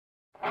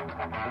Hey,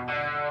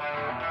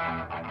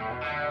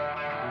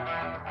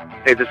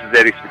 this is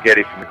Eddie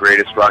Spaghetti from the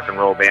greatest rock and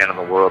roll band in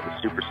the world,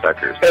 the Super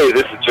Suckers. Hey,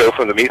 this is Joe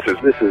from the Mises.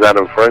 This is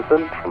Adam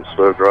Franklin from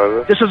Slow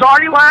Driver. This is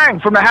Artie Lang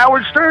from the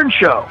Howard Stern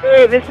Show.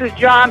 Hey, this is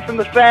John from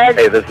the Fags.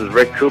 Hey, this is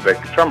Rick Kubik,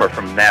 drummer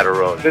from Natter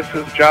Road. This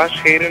is Josh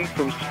Hayden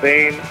from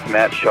Spain.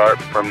 Matt Sharp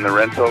from The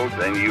Rentals,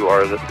 and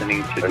you're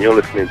listening to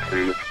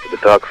the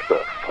Dark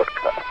Stuff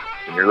Podcast.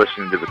 And you're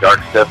listening to the Dark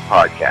Stuff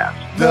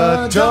Podcast.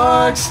 The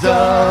Dark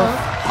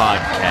Stuff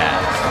Podcast.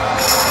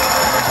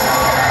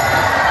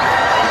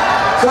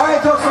 Sorry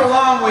it took so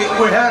long. We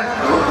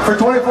had, for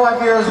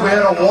 25 years, we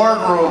had a war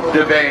group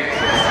debate.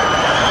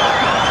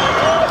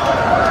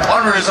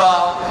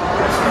 Unresolved.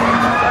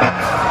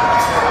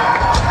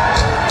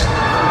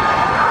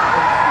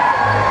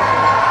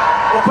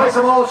 We'll play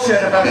some old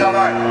shit if that's all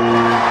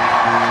right.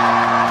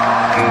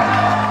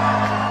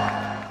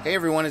 Hey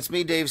everyone, it's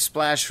me, Dave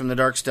Splash from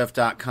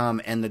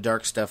thedarkstuff.com and the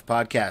Dark Stuff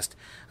Podcast.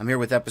 I'm here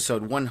with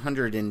episode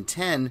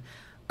 110.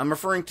 I'm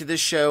referring to this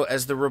show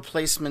as the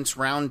Replacements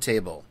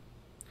Roundtable.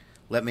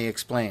 Let me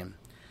explain.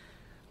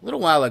 A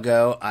little while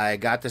ago, I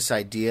got this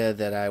idea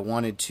that I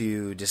wanted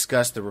to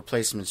discuss the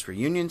Replacements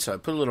reunion, so I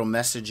put a little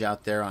message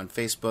out there on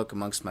Facebook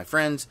amongst my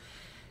friends,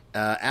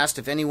 asked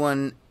if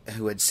anyone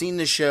who had seen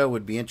the show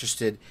would be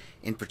interested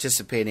in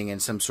participating in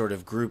some sort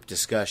of group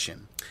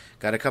discussion.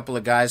 Got a couple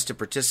of guys to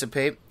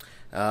participate.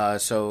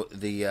 So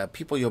the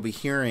people you'll be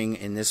hearing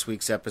in this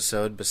week's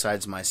episode,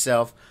 besides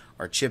myself,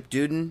 are Chip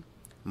Duden,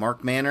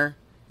 Marq Manner,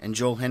 and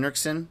Joel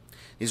Henriksen.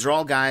 These are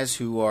all guys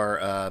who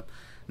are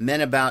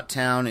men about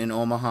town in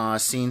Omaha,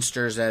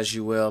 scenesters, as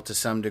you will, to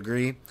some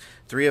degree.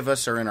 3 of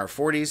us are in our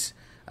 40s.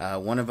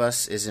 1 of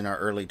us is in our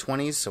early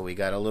 20s, so we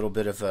got a little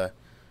bit of a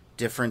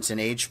difference in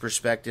age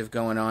perspective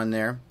going on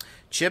there.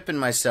 Chip and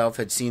myself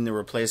had seen the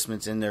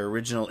Replacements in their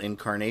original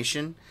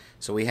incarnation,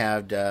 so we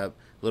had a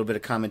little bit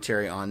of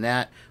commentary on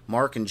that.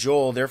 Mark and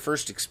Joel, their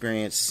first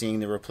experience seeing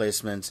the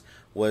Replacements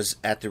was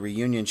at the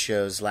reunion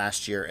shows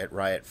last year at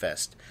Riot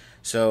Fest.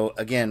 So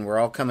again, we're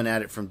all coming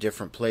at it from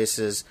different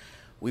places.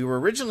 We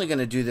were originally going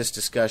to do this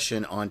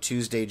discussion on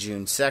Tuesday,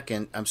 June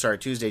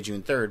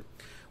 3rd,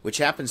 which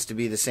happens to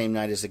be the same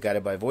night as the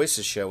Guided by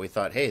Voices show. We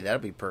thought, hey,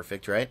 that'll be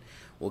perfect, right?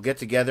 We'll get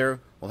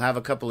together, we'll have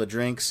a couple of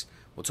drinks,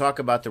 we'll talk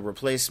about the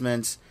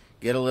Replacements,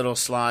 get a little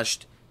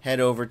sloshed, head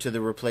over to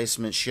the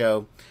Replacement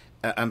show.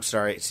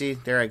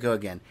 There I go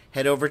again.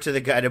 Head over to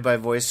the Guided by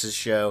Voices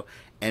show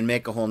and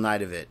make a whole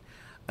night of it.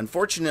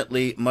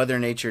 Unfortunately, Mother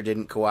Nature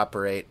didn't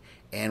cooperate,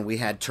 and we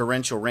had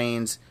torrential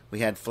rains, we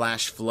had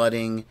flash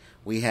flooding,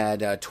 we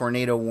had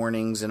tornado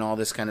warnings and all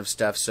this kind of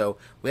stuff, so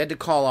we had to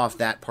call off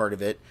that part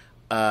of it.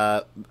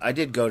 I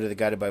did go to the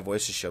Guided by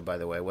Voices show, by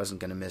the way. I wasn't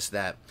going to miss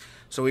that.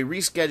 So we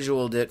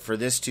rescheduled it for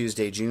this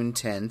Tuesday, June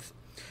 10th.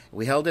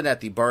 We held it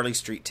at the Barley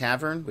Street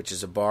Tavern, which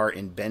is a bar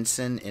in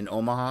Benson in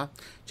Omaha,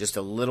 just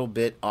a little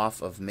bit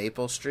off of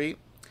Maple Street.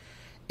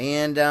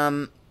 And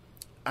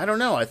I don't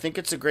know. I think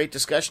it's a great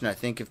discussion. I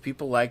think if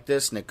people like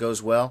this and it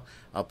goes well,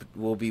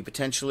 we'll be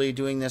potentially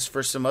doing this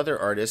for some other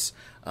artists.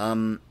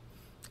 And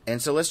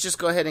so let's just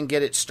go ahead and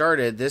get it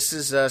started. This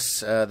is us,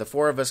 the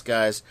 4 of us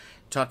guys,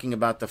 talking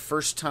about the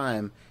first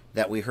time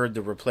that we heard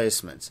the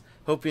Replacements.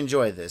 Hope you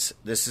enjoy this.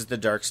 This is the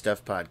Dark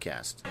Stuff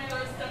Podcast.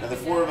 Now, the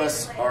 4 of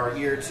us are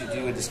here to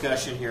do a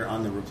discussion here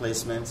on the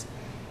Replacements,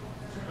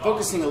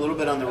 focusing a little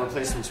bit on the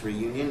Replacements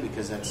reunion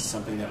because that's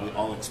something that we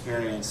all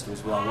experienced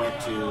as we all went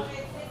to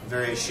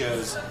various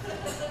shows.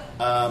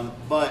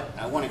 But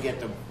I want to get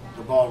the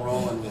ball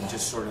rolling with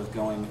just sort of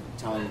telling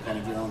kind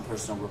of your own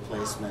personal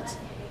Replacements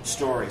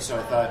story. So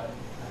I thought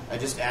I'd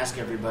just ask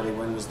everybody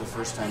when was the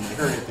first time they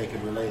heard it, they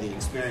could relay the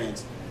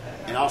experience.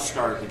 And I'll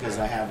start because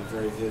I have a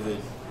very vivid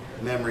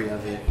memory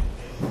of it.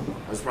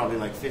 I was probably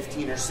like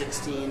 15 or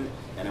 16,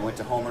 and I went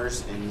to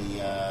Homer's in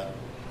the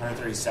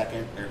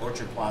 132nd, or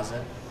Orchard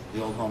Plaza,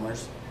 the old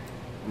Homer's.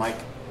 Mike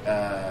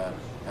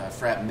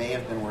Fratt may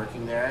have been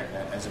working there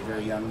as a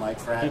very young Mike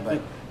Fratt,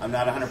 but I'm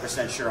not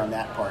 100% sure on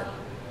that part.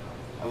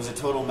 I was a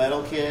total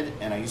metal kid,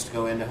 and I used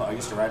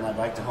to ride my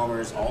bike to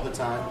Homer's all the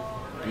time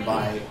and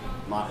buy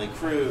Motley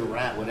Crue,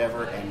 Rat,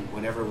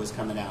 whatever was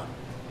coming out.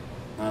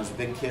 And I was a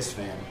big Kiss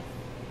fan.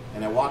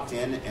 And I walked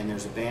in, and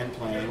there's a band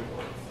playing.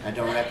 I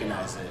don't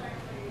recognize it.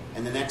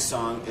 And the next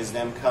song is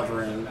them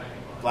covering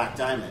Black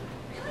Diamond.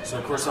 So,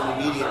 of course, I'm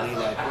immediately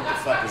like, what the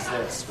fuck is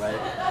this,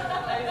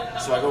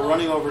 right? So I go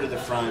running over to the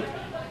front.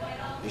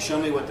 They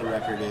show me what the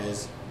record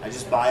is. I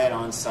just buy it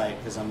on site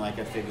because I'm like,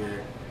 I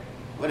figure,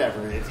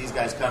 whatever. If these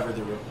guys covered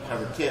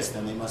Kiss,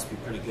 then they must be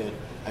pretty good.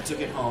 I took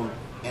it home,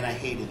 and I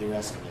hated the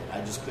rest of it.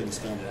 I just couldn't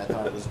stand it. I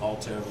thought it was all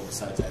terrible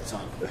besides that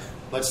song.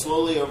 But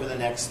slowly over the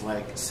next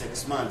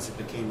 6 months, it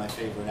became my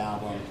favorite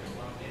album.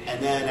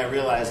 And then I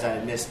realized I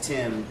had missed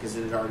Tim because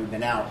it had already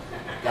been out.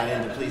 Got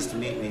into Pleased to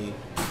Meet Me,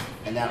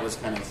 and that was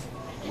kind of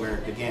where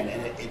it began.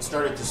 And it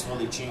started to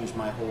slowly change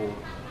my whole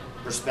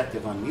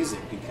perspective on music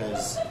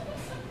because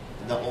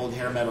the old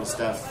hair metal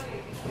stuff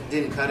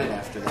didn't cut it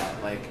after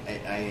that.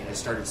 I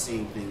started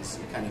seeing things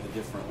in kind of a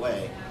different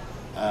way.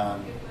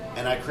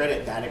 And I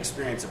credit that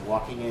experience of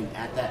walking in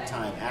at that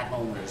time, at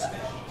Homer's,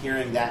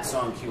 hearing that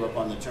song queue up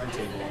on the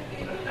turntable.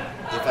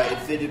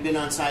 If it had been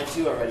on side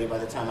 2 already by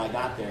the time I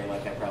got there,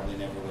 like, I probably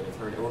never would have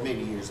heard it, or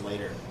maybe years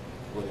later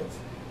would have.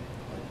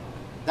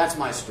 That's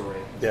my story.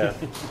 Yeah.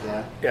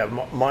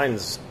 Yeah.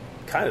 Mine's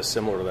kind of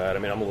similar to that. I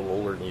mean, I'm a little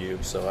older than you,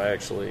 so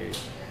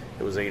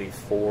it was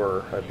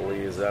 84, I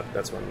believe.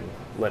 That's when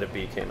Let It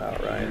Be came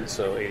out, right? Mm-hmm.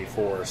 So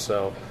 84.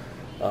 So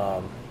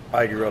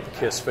I grew up a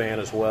Kiss fan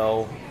as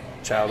well.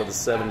 Child of the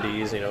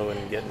 70s,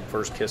 and getting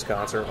first Kiss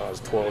concert when I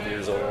was 12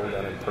 years old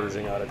down in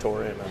Pershing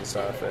Auditorium and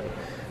stuff. And,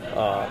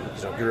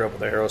 grew up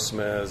with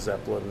Aerosmith,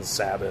 Zeppelin,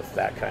 Sabbath,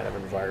 that kind of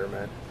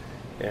environment.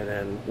 And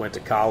then went to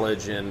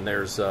college, and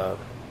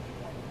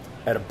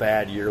had a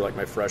bad year, like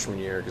my freshman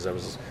year, because I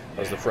was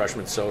the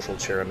freshman social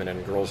chairman,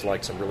 and girls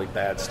liked some really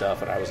bad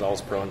stuff, and I was always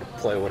prone to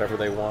play whatever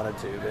they wanted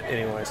to. But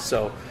anyway,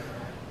 so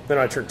then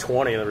I turned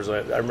 20, and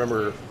I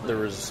remember there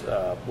was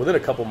within a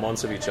couple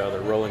months of each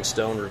other, Rolling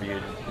Stone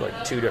reviewed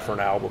like 2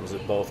 different albums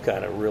that both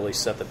kind of really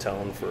set the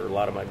tone for a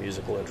lot of my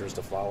musical interests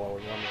to follow.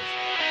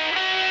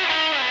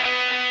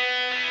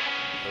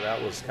 And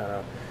that was kind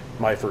of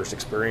my first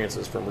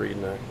experiences from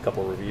reading a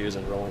couple of reviews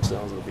in Rolling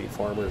Stones of the Beat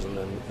Farmers and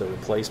then the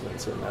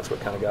Replacements, and that's what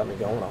kind of got me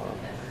going on them.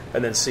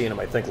 And then seeing them,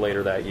 I think,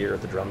 later that year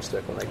at the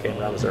Drumstick when they came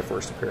around as their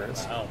first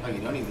appearance. Oh, you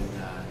don't even.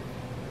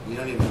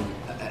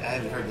 I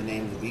haven't heard the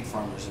name of the Beat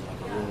Farmers in like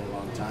a really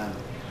long time.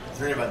 I've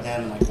heard about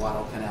them in like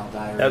Guadalcanal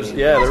Diary.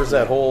 There was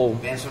that whole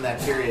bands from that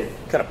period.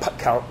 Kind of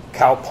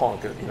cow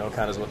punk, kind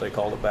of is what they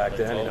called it back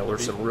then.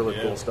 There's some really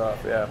cool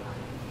stuff. Yeah.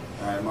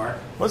 All right, Mark.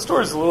 My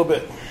story's a little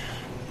bit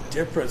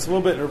different. It's a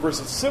little bit in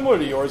reverse. It's similar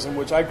to yours, in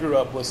which I grew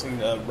up listening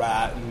to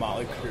Rat and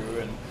Motley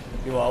Crue and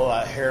all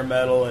that hair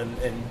metal and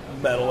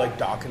metal like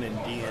Dokken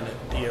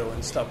and Dio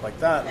and stuff like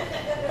that.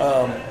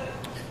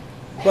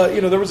 But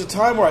there was a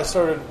time where I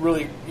started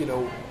really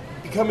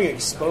becoming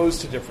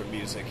exposed to different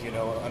music.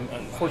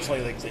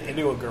 Unfortunately, like the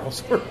Indigo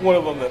Girls were one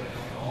of them that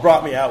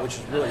brought me out, which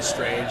is really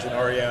strange, and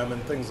R.E.M.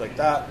 and things like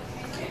that.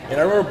 And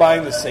I remember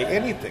buying the Say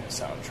Anything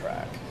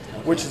soundtrack,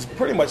 which is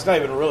pretty much not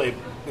even really.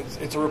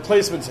 It's a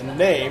Replacements in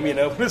name,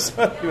 but it's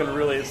not even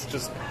really. It's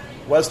just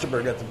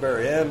Westerberg at the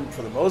very end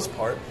for the most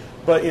part.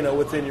 But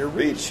within your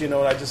reach, and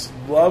I just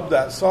loved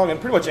that song and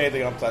pretty much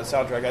anything off that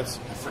soundtrack. I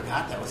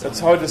forgot that was.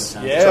 That's how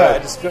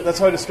that's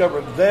how I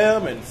discovered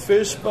them and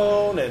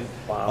Fishbone and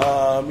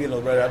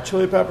the Red Hot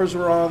Chili Peppers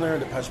were on there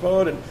and Depeche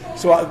Mode, and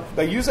so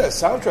I use that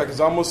soundtrack as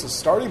almost a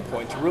starting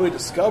point to really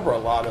discover a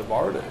lot of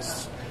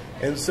artists.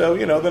 And so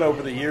then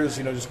over the years,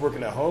 just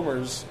working at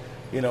Homer's,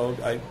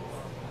 I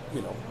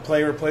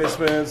playing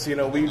Replacements.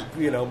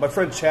 My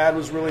friend Chad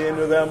was really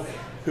into them.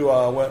 Who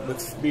went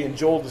with me and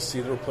Joel to see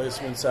the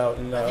Replacements out.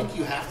 And I think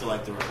you have to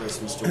like the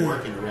Replacements to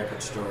work in a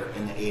record store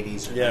in the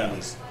 80s or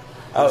 90s.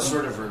 It's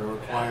sort of a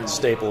requirement.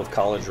 Staple of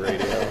college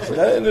radio.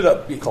 That ended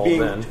up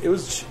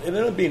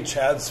being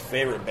Chad's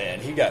favorite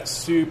band. He got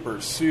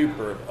super,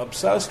 super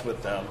obsessed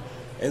with them.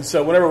 And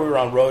so whenever we were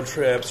on road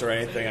trips or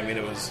anything,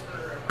 it was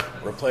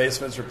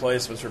Replacements.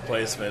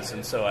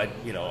 And so I,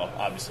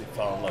 obviously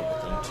fell in love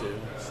with them too.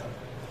 So.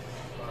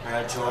 All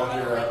right, Joel,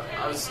 you're up.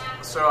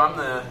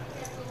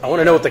 I want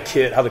to know how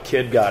the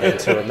kid got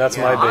into it. That's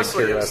my big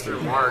curiosity. It was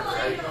through Mark.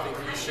 I think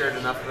we shared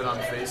enough of it on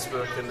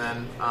Facebook, and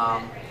then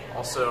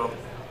also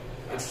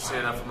interesting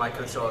enough of my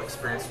Coachella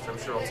experience, which I'm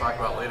sure we'll talk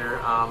about later.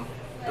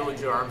 Billy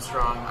Joe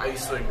Armstrong. I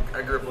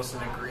grew up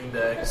listening to Green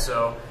Day, and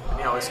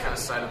he always kind of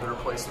cited the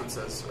Replacements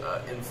as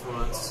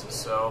influence.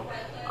 So,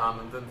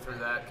 and then through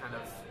that kind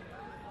of.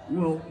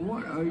 Well,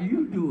 what are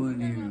you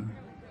doing here?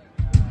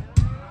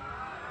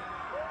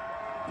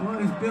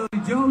 What is Billy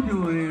Joe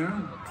doing here?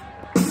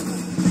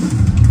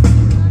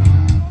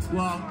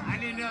 Well, I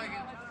didn't know you.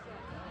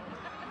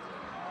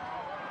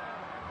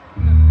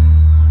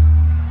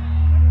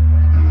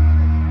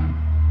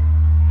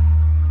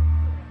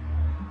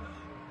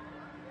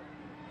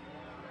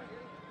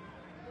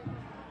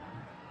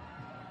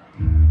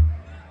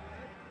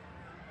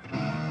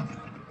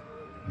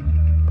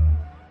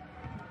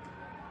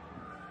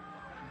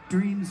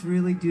 Dreams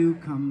really do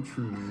come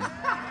true.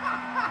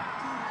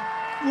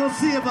 We'll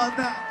see about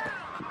that.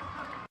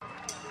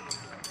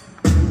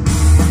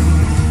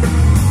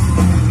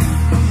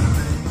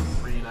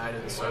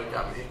 So it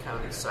got me kind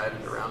of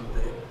excited around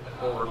the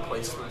whole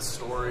Replacement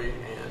story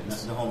and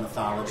the whole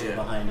mythology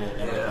behind it.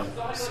 And everything.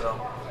 Yeah,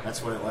 so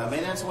that's what it was.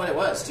 That's what it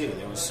was too.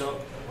 There was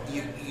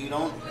you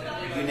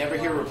never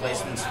hear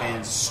Replacements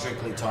fans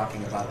strictly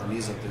talking about the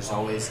music. There's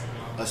always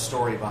a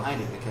story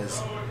behind it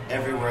because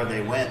everywhere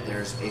they went,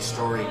 there's a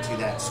story to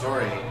that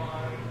story.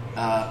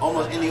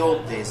 Almost in the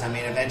old days.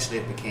 Eventually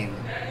it became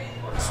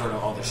sort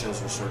of all the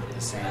shows were sort of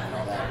the same and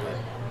all that.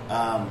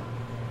 But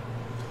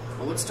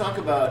well, let's talk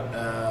about.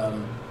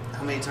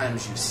 How many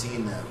times you've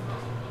seen them,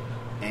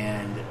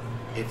 and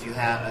if you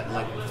have,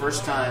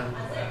 first time,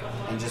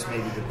 and just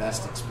maybe the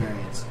best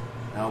experience.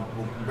 Now,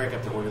 we'll break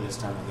up the order this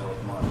time and go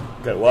with Mark.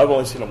 Okay, well, I've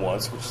only seen them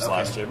once, which is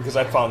last year, because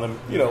I found them,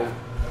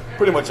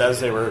 pretty much as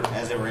they were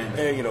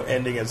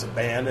ending as a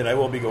band, and I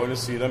will be going to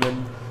see them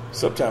in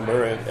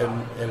September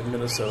in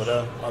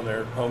Minnesota on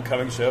their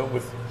homecoming show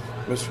with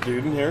Mr.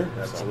 Duden here.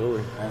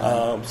 Absolutely.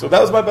 So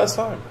that was my best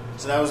time.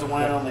 So that was the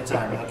one and only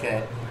time.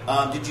 Okay.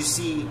 Did you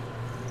see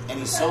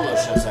any solo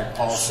shows like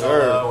Paul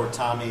Solo or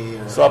Tommy?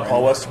 Saw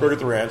Paul Westerberg at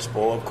the Ranch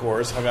Bowl, of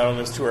course. Hung out on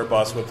his tour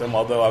bus with him,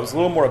 although I was a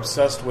little more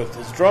obsessed with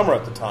his drummer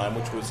at the time,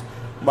 which was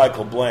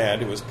Michael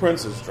Bland, who was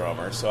Prince's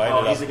drummer. So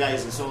he's the guy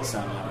who's in Soul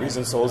Sound now, right? He's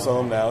in Soul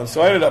Sound now. And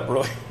so I ended up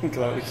really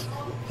becoming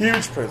a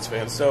huge Prince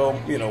fan. So,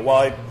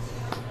 while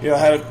I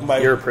had my...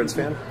 You're a Prince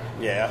fan?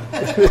 Yeah.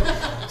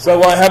 So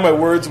while I had my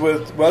words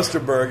with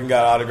Westerberg and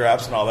got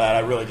autographs and all that, I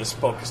really just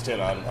focused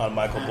in on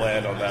Michael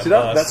Bland on that. See,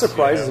 that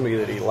surprises me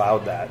that he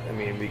allowed that. I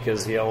mean,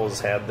 because he always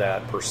had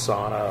that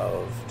persona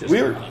of just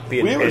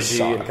being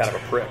edgy and kind of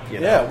a prick.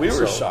 Yeah, we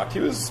were shocked. He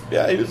was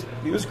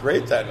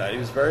great that night. He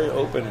was very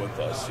open with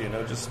us.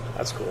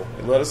 That's cool.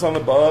 He let us on the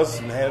bus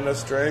and handed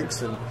us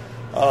drinks. And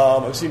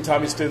I've seen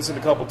Tommy Stinson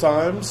a couple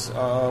times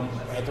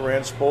at the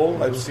Ranch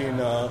Bowl. I've seen.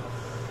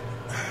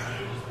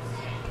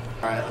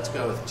 All right, let's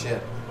go with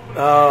Chip.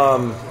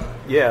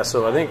 Yeah,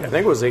 so I think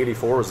it was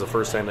 '84 was the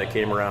first time they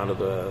came around to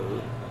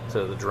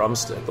the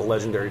drumstick, the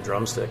legendary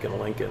drumstick in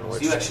Lincoln.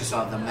 Which, so you actually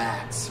saw the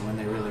Mats when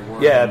they really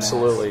were. Yeah,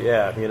 absolutely.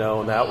 Mats. Yeah,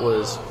 and that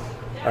was.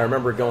 I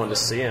remember going to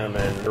see them,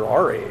 and they're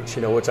our age,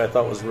 which I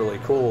thought was really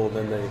cool.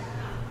 And then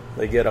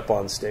they get up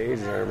on stage,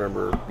 and I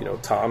remember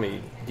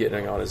Tommy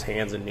getting on his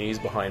hands and knees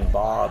behind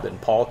Bob, and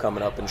Paul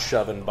coming up and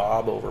shoving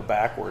Bob over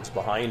backwards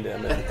behind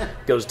him, and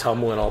goes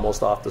tumbling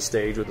almost off the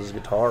stage with his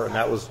guitar. And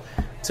that was,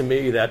 to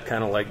me, that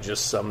kind of like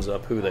just sums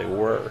up who they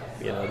were.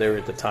 They were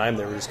at the time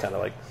they were just kind of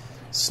like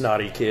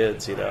snotty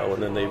kids,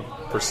 and then they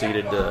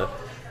proceeded to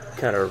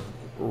kind of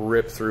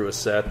rip through a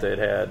set that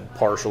had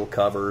partial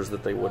covers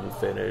that they wouldn't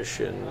finish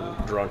and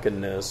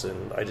drunkenness,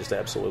 and I just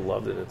absolutely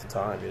loved it at the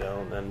time,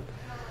 and then.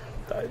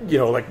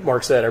 Like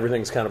Mark said,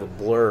 everything's kind of a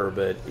blur,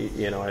 but,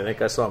 I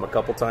think I saw him a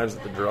couple times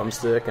at the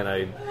Drumstick, and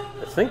I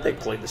think they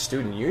played the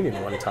Student Union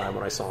one time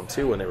when I saw them,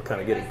 too, when they were kind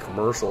of getting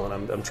commercial,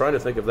 and I'm trying to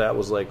think if that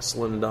was like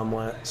Slim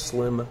Dunlap.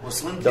 Slim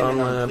came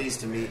in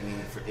Pleased to Meet Me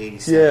for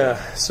 87.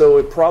 Yeah, so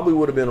it probably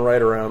would have been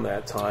right around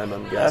that time,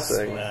 I'm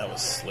guessing. That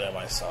was Slim.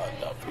 I saw it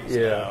Duffy's.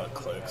 Yeah. It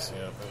clicks.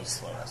 Yeah, it was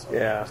Slim. I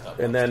saw it.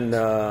 And then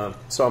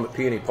saw him at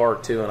Peony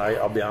Park, too, and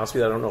I'll be honest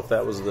with you, I don't know if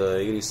that was the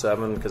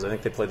 87, because I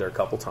think they played there a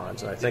couple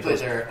times. And I think played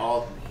there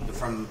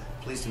from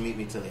Pleased to Meet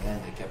Me till the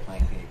end. They kept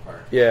playing Peony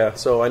Park. Yeah,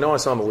 so I know I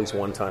saw him at least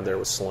one time there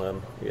with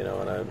Slim, and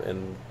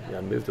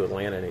I moved to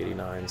Atlanta in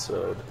 '89.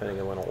 So depending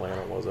on when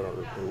Atlanta was, I don't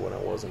know when it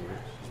was in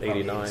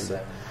 '89.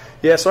 But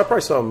yeah, so I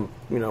probably saw him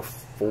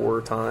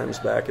 4 times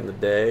back in the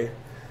day,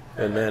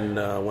 and then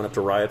went up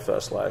to Riot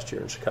Fest last year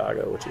in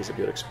Chicago, which was a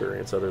good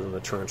experience, other than the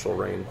torrential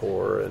rain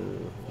pour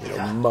and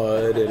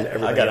mud and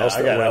everything else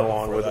that went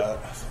along with it.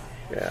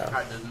 Yeah,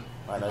 I didn't.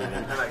 I know you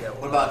didn't.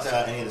 What about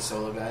any of the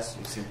solo guys?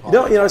 You've seen Paul?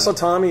 No, I saw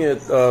Tommy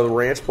at the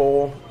Ranch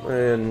Bowl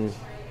in,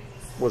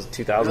 was it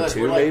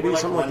 2002 maybe,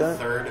 something like that?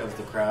 1/3 of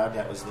the crowd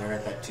that was there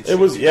at that 2. It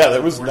was,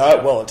 that was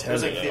not well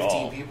attended at all. There was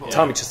like 15 people.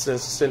 Tommy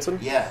Stinson?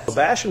 Yeah. The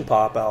Bash and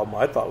Pop album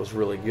I thought was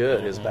really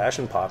good. His Bash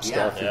and Pop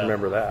stuff, you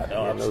remember that.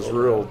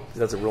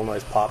 That's a real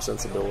nice pop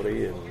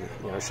sensibility,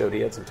 and showed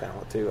he had some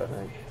talent too, I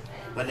think.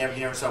 But you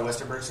never saw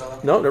Westerberg solo?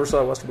 No, never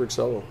saw Westerberg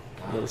solo.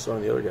 Wow. Never saw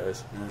any of the other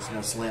guys. There's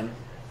no Slim?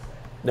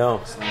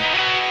 No. Slim.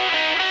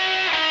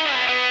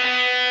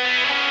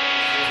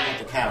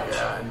 The couch.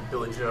 Yeah, and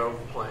Billy Joe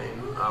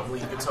playing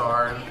lead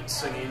guitar and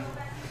singing.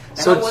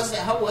 So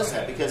how was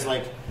that? Because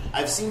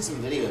I've seen some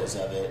videos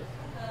of it,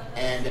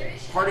 and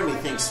part of me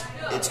thinks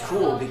it's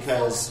cool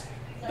because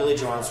Billy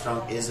Joe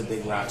Armstrong is a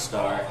big rock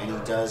star, and he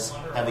does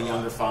have a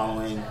younger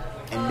following,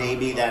 and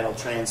maybe that'll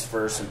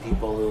transfer some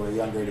people who are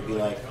younger to be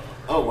like,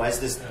 oh, why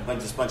is this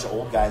bunch of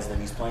old guys that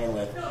he's playing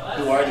with?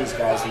 Who are these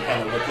guys? And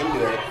kind of look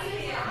into it.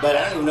 But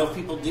I don't even know if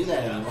people do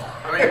that anymore.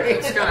 I mean,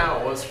 it's kind of how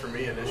it was for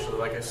me initially.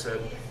 Like I said,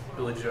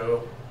 Billy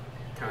Joe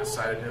kind of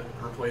cited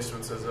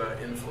Replacements as an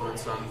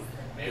influence on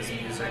his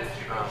music,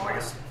 I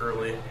guess,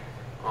 early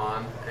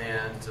on.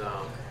 And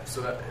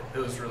so that it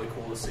was really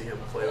cool to see him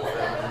play with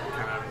them and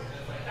kind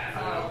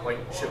of, like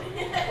Chip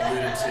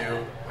alluded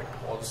to,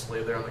 I'll just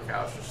lay there on the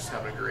couch, just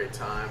having a great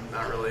time,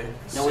 not really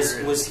serious.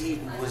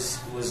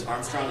 Was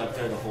Armstrong up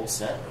there the whole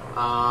set?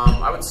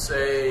 I would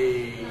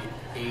say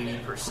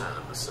 80%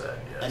 of the set,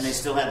 yes. And they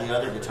still had the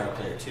other guitar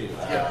player too.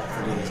 Yeah.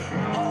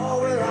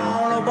 Always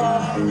on a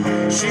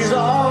ball, she's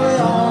always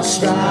on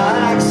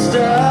strike,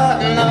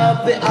 starting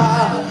up the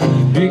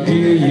aisle. Big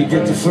deal, you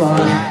get to fly.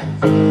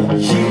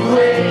 You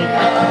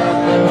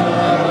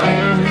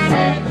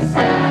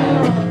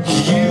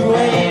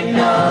ain't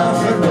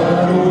nothing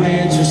but a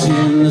waitress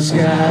in the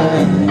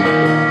sky.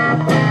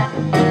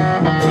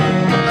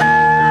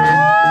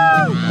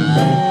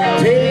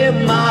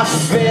 Pay my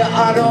fare,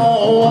 I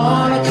don't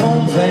wanna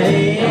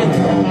complain.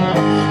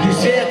 You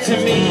said to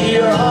me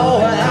you're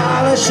all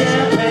out of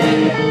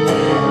champagne.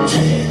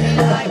 Drink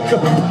like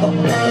I'm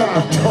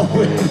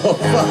going to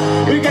fuck.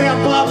 We can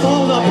have Bob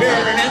Mold up here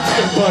in an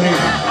instant, buddy.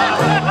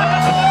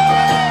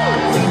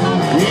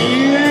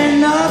 You ain't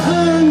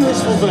nothing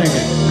wishful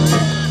thinking.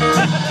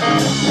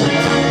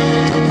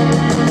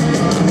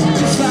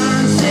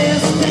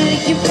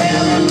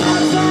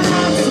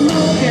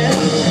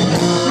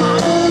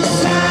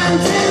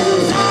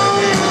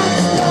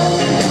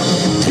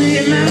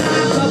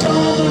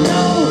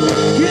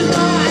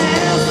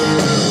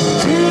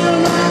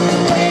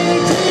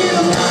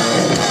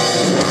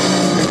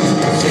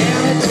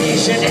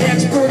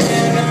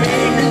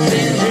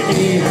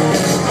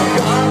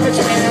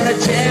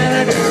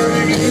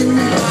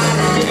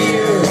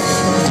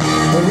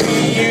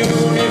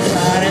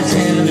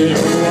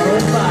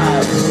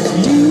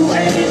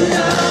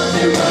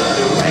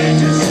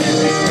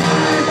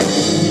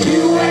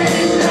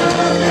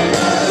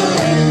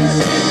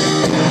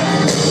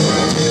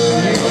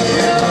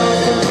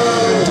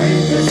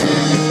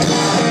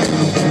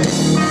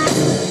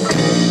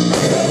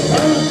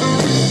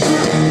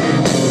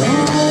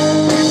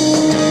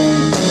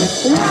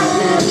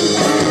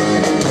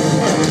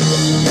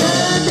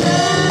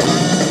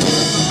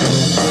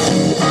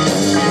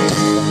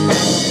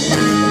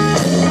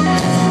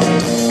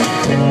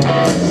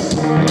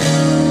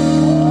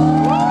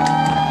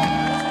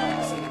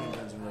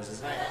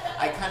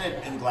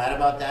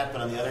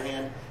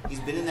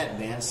 that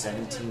band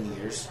 17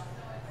 years.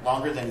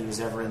 Longer than he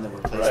was ever in the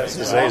Replacements. Right. I was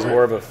going to say he's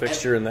more of a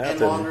fixture in that.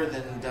 And longer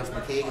than Duff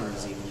McKagan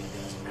was even in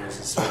Guns N'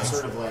 Roses. So it's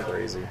sort of like...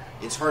 Crazy.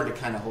 It's hard to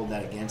kind of hold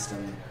that against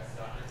him.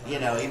 You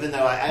know, even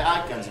though I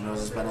like Guns N'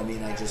 Roses, but I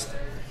mean, I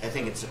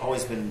think it's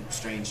always been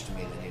strange to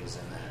me that he was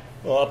in that.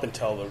 Well, up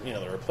until the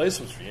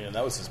Replacements reunion,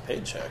 that was his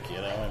paycheck. You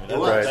know, I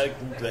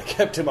mean, that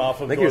kept him off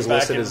of. I think he was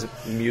listed as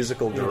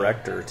musical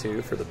director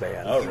too for the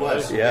band. Oh, really? He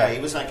was. Yeah, he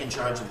was like in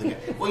charge of the.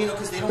 Well, you know,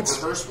 because they don't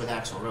rehearse with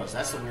Axl Rose.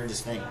 That's the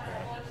weirdest thing,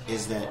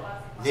 is that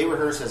they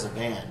rehearse as a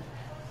band,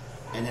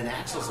 and then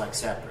Axl's like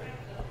separate.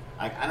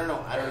 I don't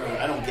know.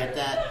 I don't get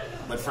that.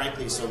 But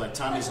frankly, so like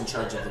Tommy's in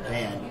charge of the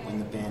band when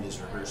the band is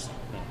rehearsing.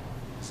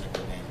 It's like the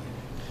band.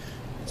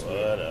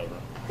 Whatever.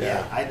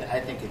 Yeah, I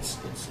think it's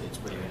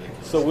pretty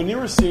ridiculous. So when you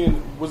were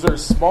seeing, was there a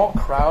small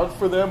crowd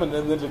for them, and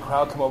then did the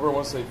crowd come over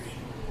once they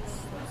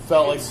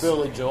felt like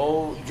Billy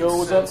Joel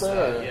was up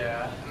there?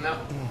 Yeah, and that,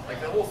 like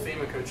the whole theme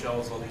of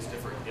Coachella is all these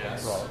different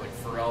guests. Right. Like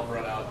Pharrell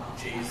brought out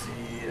Jay-Z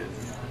and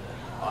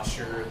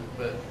Usher,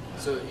 but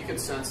so you could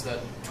sense that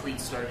tweets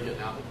started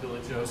getting out that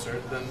Billy Joe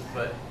started then.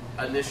 But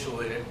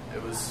initially,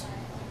 it was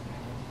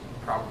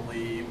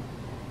probably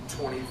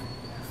 20,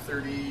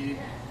 30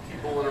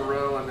 people in a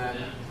row, and then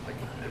like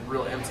a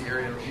real empty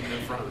area even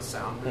in front of the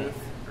sound booth.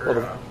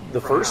 Well, the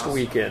first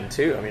weekend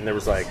too. I mean, there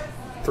was like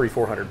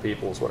 300-400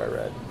 people is what I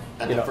read.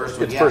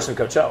 It's first in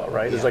Coachella,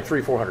 right? There's like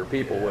 300-400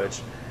 people,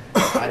 which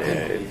I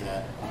couldn't believe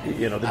that.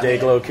 You know, the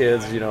Dayglow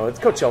kids. You know,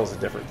 Coachella's a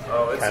different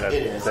kind of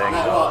thing.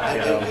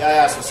 I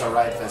also saw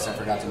Riot Fest. I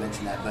forgot to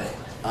mention that, but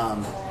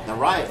the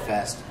Riot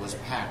Fest was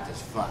packed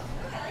as fuck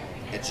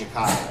at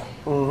Chicago.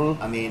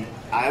 Mm-hmm. I mean,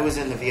 I was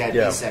in the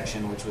VIP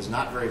section, which was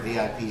not very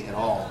VIP at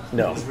all.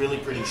 No. It was really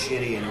pretty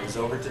shitty, and it was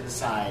over to the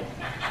side,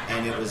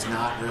 and it was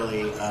not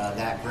really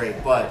that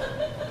great. But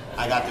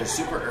I got there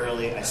super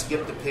early. I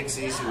skipped the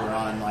Pixies, who were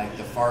on like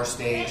the far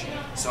stage,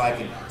 so I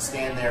could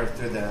stand there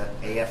through the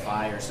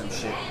AFI or some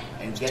shit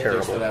and get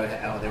there. So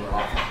that they were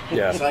awful.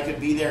 Yeah. So I could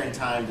be there in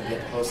time to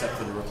get close up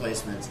for the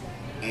Replacements,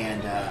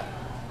 and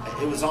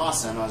it was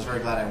awesome. I was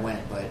very glad I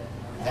went, but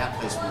that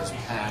place was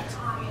packed.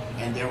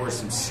 And there were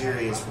some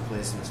serious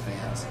Replacements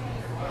fans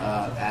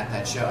at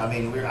that show. I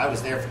mean, I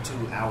was there for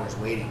 2 hours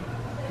waiting,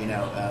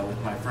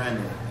 with my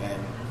friend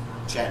and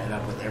chatting it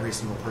up with every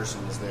single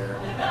person was there.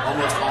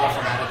 Almost all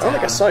from out of town. I don't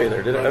think I saw you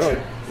there, did I?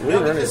 We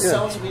didn't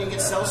get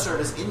cell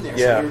service in there,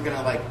 so we were going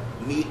to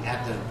meet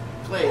at the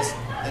place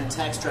and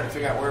text, try to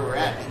figure out where we're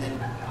at, and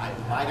then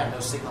I got no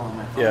signal on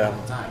my phone the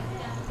whole time.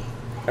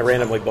 I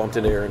randomly bumped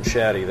into Aaron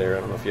Shaddy there. I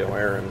don't know if you know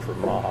Aaron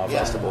from Maha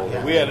Festival.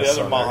 Yeah. We had the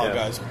other Maha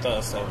guys with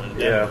us over in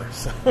Denver.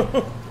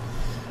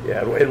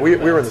 Yeah, and we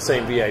were in the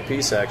same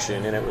VIP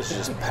section, and it was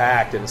just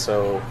packed. And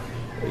so,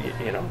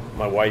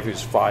 my wife,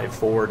 who's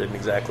 5'4", didn't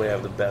exactly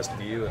have the best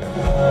view.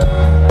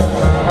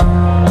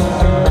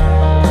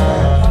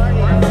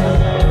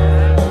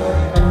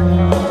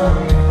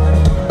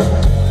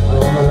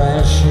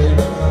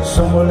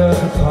 Someone at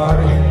the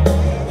party.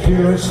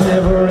 Here it's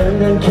never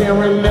ending, can't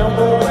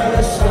remember when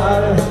it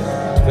started.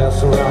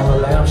 Pass around the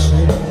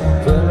lampshade,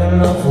 filling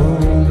enough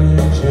room in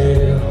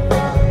jail.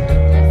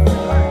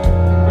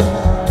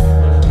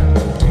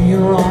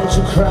 Being wrong's a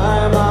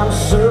crime, I'm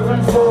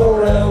serving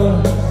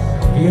forever.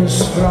 Being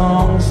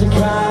strong's the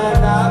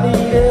kind I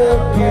need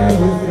help you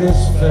with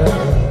this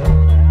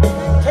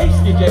fella.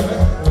 Taste you, David.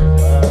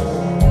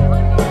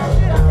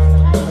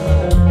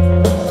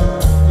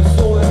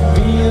 So that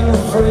being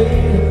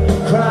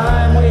afraid,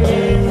 crime we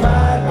ain't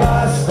fight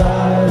by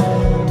side.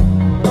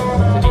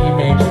 The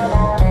major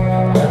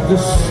at the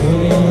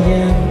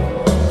singing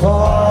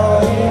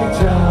party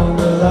down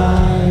the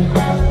line.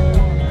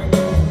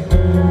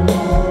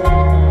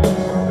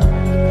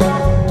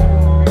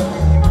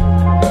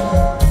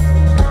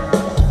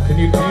 Can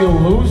you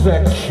lose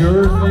that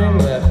Cure thing,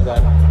 that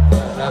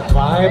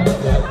vibe?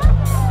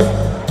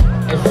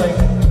 It's like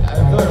I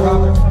feel like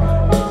Robert.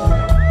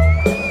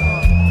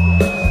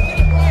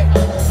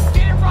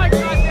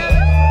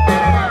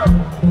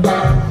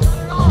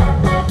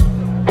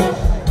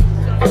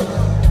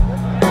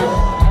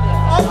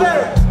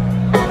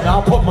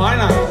 I'll put mine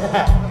on. I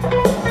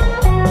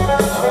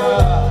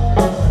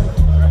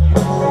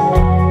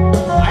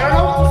don't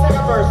know what the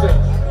second verse is.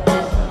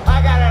 I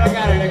got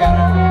it.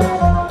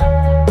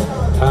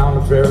 Pound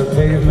of very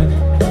pavement,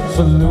 it's a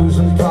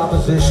losing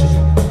proposition.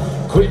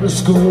 Quitting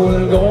school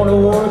and going to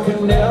work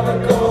and never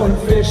going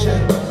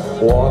fishing.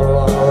 Water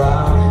all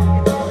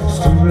around, it's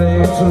too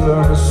late to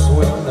learn to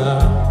swim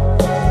now.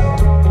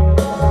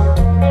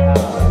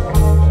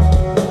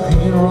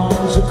 Being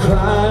wrong's a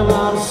crime,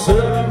 I'm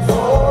serving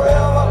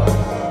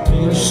forever.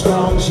 Being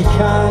strong's your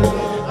kind,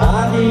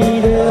 I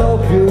need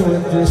help you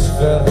with this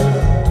feather.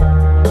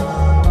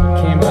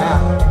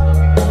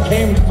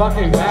 Came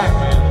fucking back,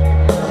 man.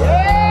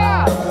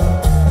 Yeah!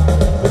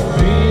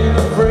 Being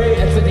afraid,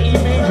 it's an E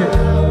major.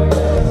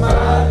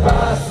 Side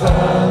by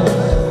side.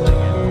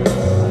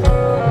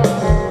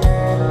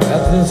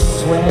 At this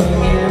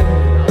swinging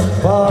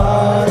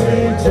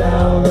party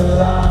down the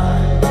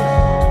line.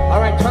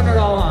 Alright, turn it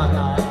all on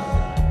now.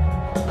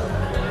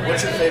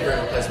 What's your favorite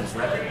Replacements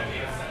record?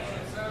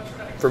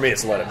 for me,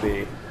 it's Let It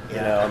Be.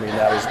 You know, I mean,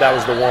 that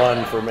was the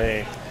one for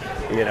me.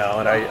 You know,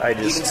 and I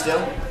just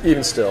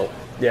even still,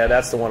 yeah,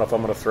 that's the one. If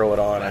I'm going to throw it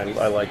on,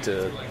 I like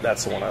to.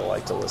 That's the one I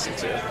like to listen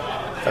to.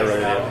 I really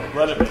do.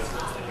 Let It Be.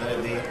 Let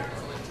It Be.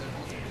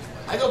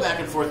 I go back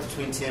and forth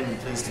between Tim and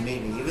Pleased to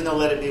Meet Me. Even though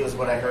Let It Be was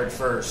what I heard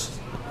first,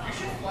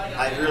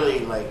 I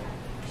really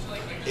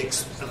it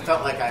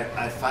felt like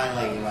I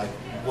finally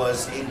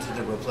was into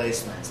the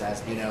Replacements,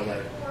 as you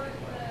know,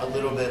 a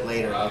little bit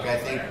later. I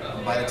think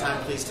by the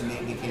time Pleased to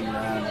Meet Me came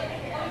around,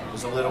 it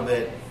was a little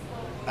bit.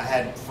 I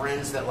had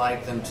friends that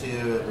liked them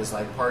too. It was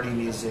like party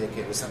music.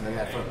 It was something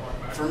like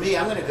that. For me,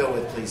 I'm going to go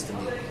with Pleased to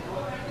Meet Me.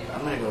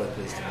 I'm going to go with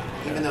Pleased to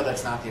Meet Me, even though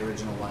that's not the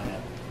original lineup.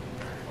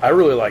 I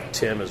really like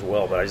Tim as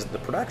well, but the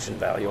production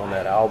value on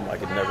that album I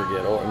could never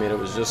get over. I mean, it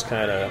was just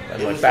kind of,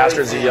 and like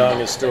Bastards of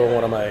Young is still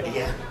one of my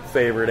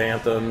favorite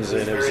anthems,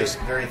 and it was just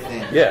very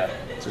thin. Yeah,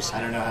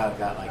 I don't know how it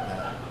got like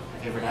that.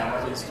 Favorite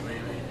album? Pleased to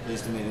Meet Me.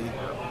 Pleased to Meet Me.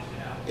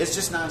 It's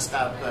just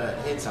nonstop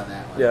hits on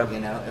that one. Yeah, you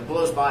know, it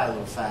blows by a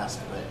little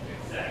fast,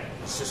 but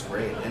it's just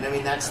great. And I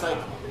mean, that's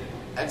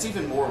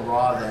even more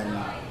raw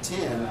than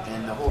Tim,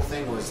 and the whole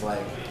thing was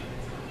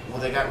well,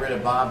 they got rid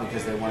of Bob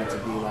because they wanted to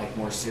be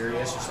more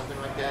serious or something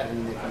like that, and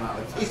then they come out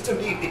with Pleased to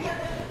Meet Me,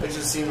 which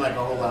just seemed like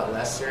a whole lot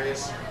less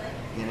serious,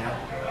 you know?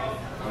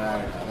 Well,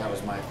 I don't know, that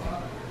was my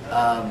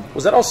thing.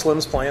 Was that all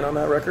Slim's playing on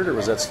that record, or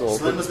was that still...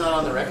 Slim was not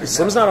on the record.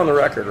 Slim's not on the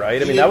record,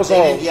 right? I mean, that was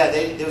all...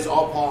 it was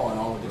all Paul and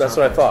all the guitar That's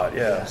what I thought,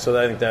 players. yeah. So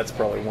I think that's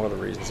probably one of the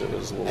reasons it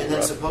was a little And then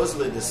rough.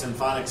 supposedly the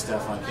symphonic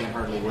stuff on Can't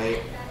Hardly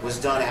Wait was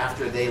done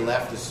after they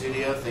left the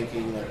studio,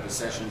 thinking that the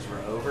sessions were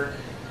over,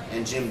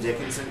 and Jim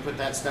Dickinson put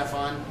that stuff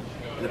on.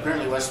 And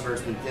apparently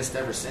Westerberg's been pissed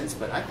ever since,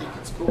 but I think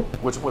it's cool.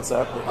 What's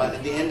that?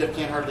 At the end of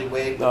Can't Hardly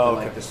Wait,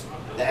 with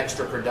the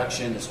extra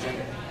production, the string.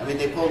 I mean,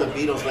 they pulled a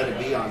Beatles Let It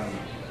Be on them.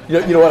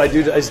 You know what I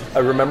do? I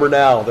remember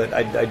now that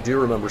I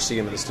do remember seeing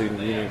them at the student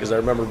union, because I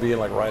remember being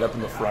right up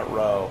in the front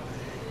row,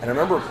 and I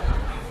remember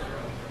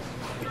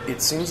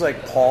it seems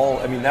like Paul.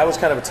 I mean, that was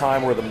kind of a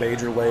time where the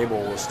major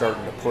label was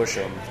starting to push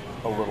him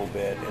a little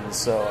bit, and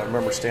so I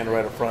remember standing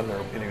right up front there,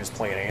 and he was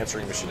playing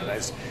Answering Machine,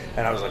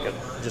 and I was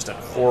just a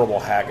horrible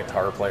hack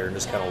guitar player, and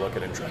just kind of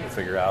looking and trying to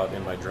figure out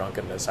in my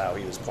drunkenness how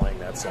he was playing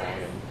that song,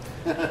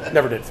 and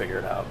never did figure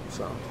it out.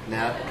 So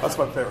that's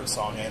my favorite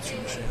song,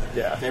 Answering Machine.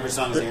 Yeah, favorite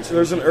song is Answering Machine.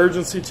 There's an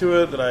urgency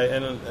to it that I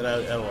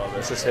love it.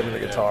 It's just hitting the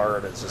guitar,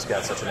 and it's just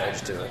got such an edge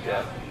to it.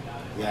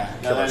 Yeah,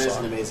 no, that is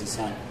an amazing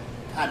song.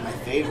 God, my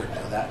favorite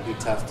though, that would be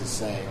tough to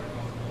say.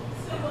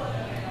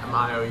 I'm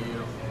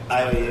IOU.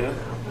 IOU.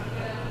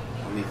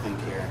 Let me think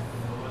here.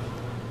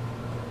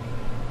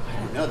 I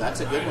don't know.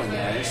 That's a good one.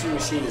 Yeah, Answering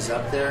Machine is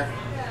up there.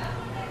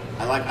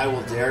 I like I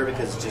Will Dare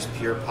because it's just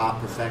pure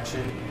pop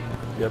perfection.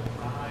 Yep.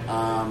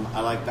 I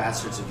like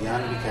Bastards of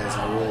Young because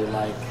I really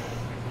like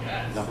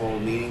the whole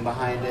meaning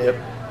behind it.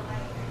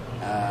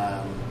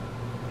 Yep.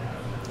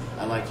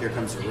 I like Here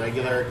Comes the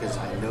Regular because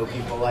I know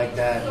people like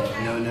that, and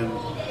I've known them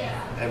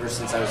ever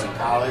since I was in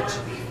college,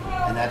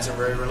 and that's a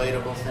very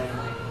relatable thing.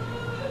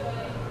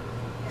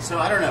 So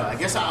I don't know. I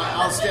guess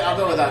I'll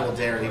go with I Will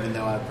Dare, even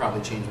though I'd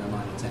probably change my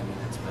mind in 10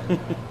 minutes. But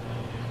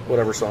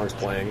whatever song's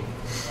playing.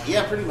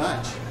 Yeah, pretty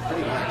much. Have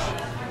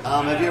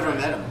you ever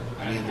met him?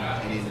 Any of the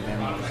band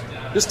members?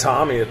 Just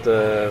Tommy at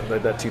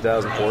that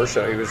 2004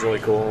 show. He was really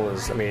cool.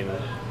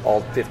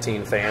 All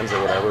 15 fans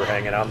or whatever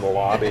hanging out in the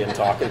lobby and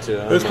talking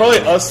to him. It was probably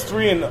us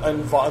three and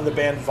the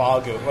band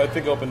Vago, who I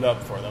think opened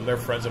up for them. They're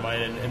friends of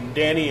mine, and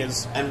Danny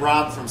is... And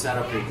Rob from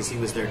Saddle Creek, because he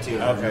was there too.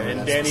 Okay,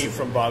 and Danny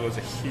from Vago is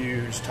a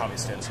huge Tommy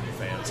Stinson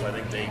fan, so I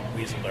think they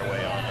weaseled their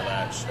way onto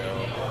that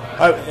show.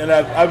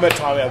 I've met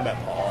Tommy, I've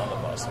met Paul on the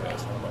bus.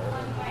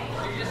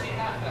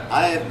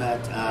 I have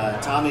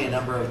met Tommy a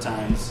number of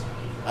times.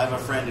 I have a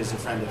friend who's a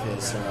friend of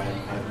his, so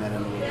I've met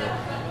him a little bit.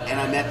 And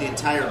I met the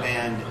entire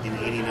band in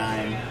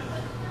 '89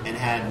 and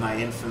had my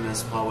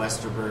infamous Paul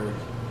Westerberg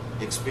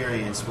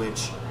experience,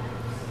 which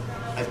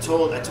I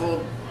told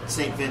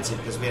St. Vincent,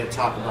 because we had a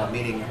talk about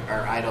meeting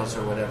our idols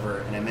or whatever,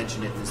 and I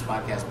mentioned it in this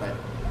podcast, but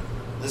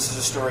this is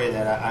a story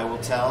that I will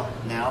tell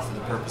now for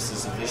the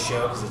purposes of this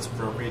show, because it's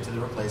appropriate to the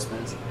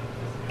Replacements.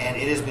 And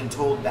it has been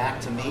told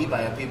back to me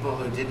by people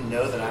who didn't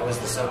know that I was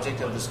the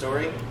subject of the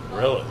story.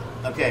 Really?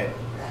 Okay.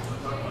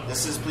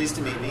 This is Pleased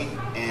to Meet Me,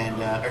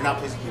 or not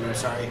Pleased to Meet Me, I'm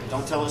sorry,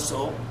 Don't Tell a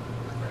Soul.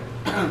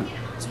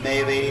 It's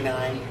May of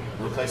 '89,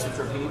 Replacement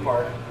for P.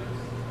 Park.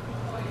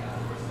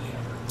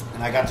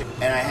 And I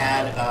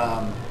had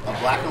a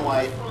black and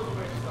white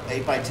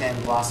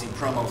 8x10 glossy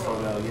promo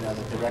photo,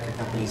 that the record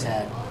companies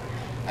had.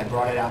 I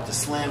brought it out to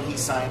Slim, he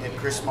signed it,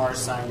 Chris Mars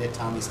signed it,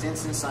 Tommy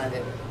Stinson signed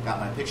it,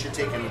 got my picture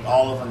taken with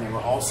all of them, they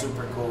were all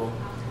super cool.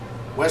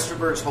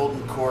 Westerberg's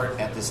holding court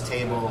at this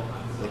table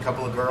with a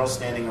couple of girls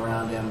standing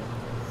around him,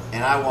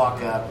 and I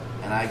walk up,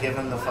 and I give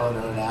him the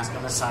photo and ask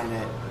him to sign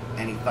it,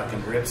 and he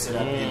fucking rips it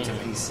up into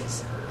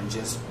pieces and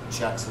just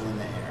chucks it in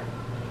the air.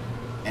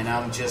 And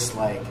I'm just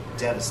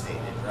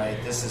devastated, right?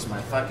 This is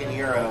my fucking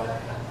hero,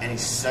 and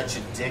he's such a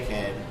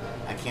dickhead.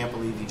 I can't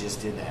believe he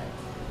just did that.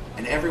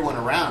 And everyone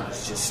around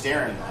is just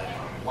staring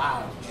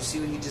wow, did you see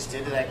what he just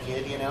did to that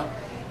kid,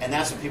 And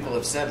that's what people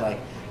have said, like,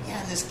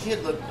 yeah, this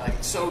kid looked like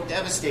so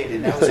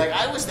devastated. I was like,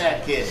 I was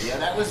that kid. Yeah,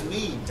 that was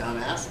me,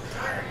 dumbass.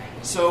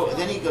 So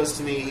then he goes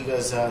to me, he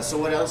goes, so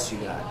what else you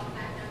got?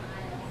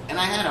 And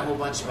I had a whole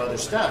bunch of other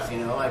stuff, you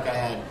know, like I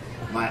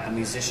had a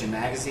musician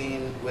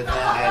magazine with them,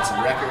 I had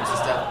some records and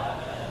stuff.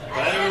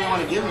 But I didn't really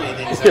want to give him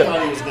anything because I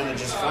thought he was going to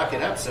just fuck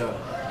it up. So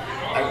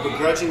I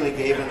begrudgingly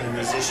gave him the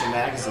musician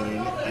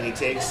magazine, and he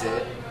takes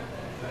it.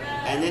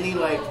 And then he,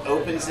 like,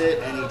 opens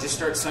it, and he just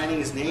starts signing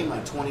his name,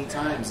 like, 20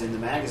 times in the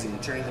magazine.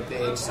 Turning the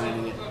page,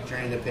 signing it,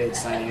 turning the page,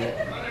 signing it.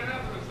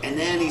 And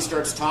then he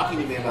starts talking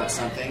to me about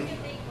something.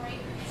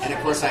 And, of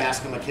course, I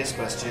ask him a Kiss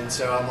question.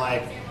 So I'm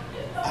like,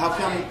 how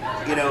come,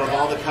 you know, of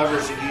all the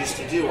covers that you used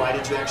to do, why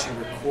did you actually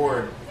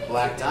record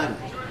Black Diamond?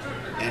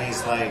 And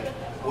he's like,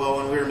 well,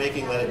 when we were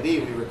making Let It Be,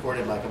 we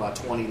recorded, like, about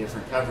 20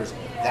 different covers.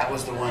 That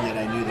was the one that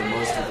I knew the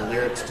most of the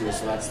lyrics to,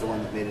 so that's the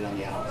one that made it on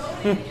the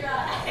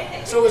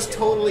album. So it was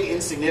totally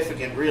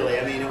insignificant, really.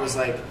 I mean, it was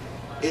like,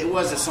 it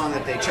was a song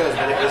that they chose,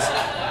 but it was,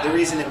 the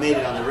reason it made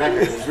it on the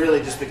record was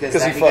really just because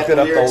that could get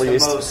the lyrics the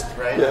most,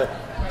 right?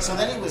 Yeah. So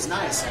then he was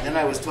nice, and then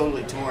I was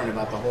totally torn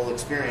about the whole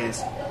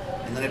experience.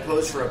 And then I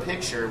posed for a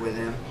picture with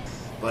him.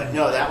 But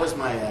no, that was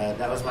my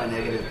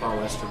negative Paul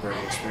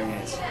Westerberg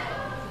experience.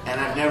 And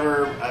I've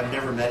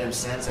never met him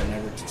since. I've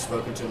never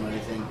spoken to him or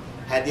anything.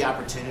 Had the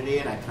opportunity,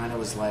 and I kind of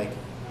was like,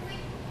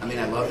 I mean,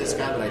 I love this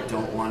guy, but I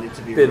don't want it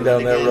to be been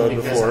down that road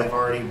because before. I've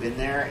already been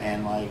there,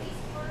 and like,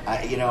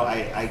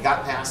 I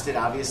got past it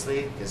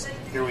obviously because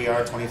here we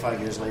are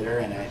 25 years later,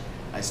 and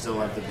I still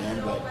love the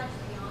band, but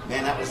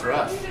man, that was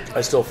rough.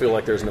 I still feel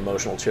like there's an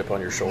emotional chip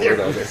on your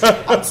shoulder.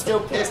 I'm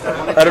still pissed.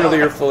 I don't know that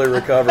you're fully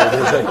recovered.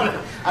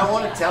 I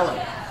want to tell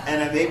him,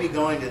 and I may be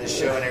going to the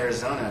show in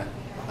Arizona.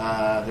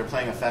 They're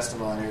playing a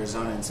festival in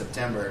Arizona in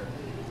September,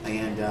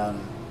 and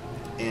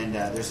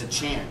there's a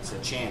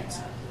chance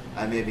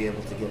I may be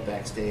able to get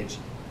backstage.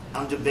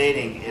 I'm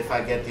debating if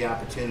I get the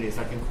opportunity, if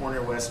I can corner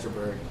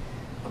Westerberg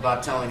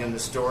about telling him the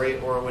story,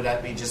 or would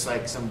that be just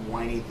like some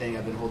whiny thing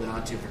I've been holding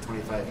on to for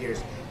 25 years,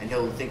 and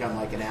he'll think I'm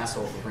like an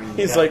asshole for bringing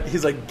it up.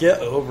 He's like, get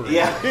over it.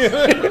 Yeah.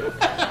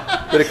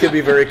 But it could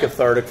be very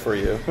cathartic for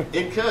you.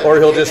 It could. Or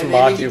he'll just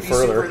mock you he'd be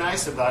further. Super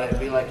nice about it and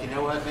be like, you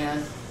know what,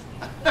 man?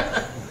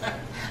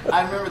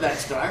 I remember that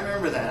story. I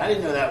remember that. I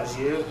didn't know that was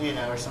you, you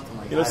know, or something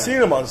like that. You know,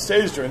 seeing him on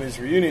stage during these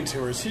reunion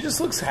tours, he just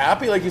looks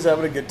happy, like he's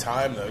having a good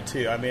time, though,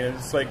 too. I mean,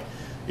 it's like,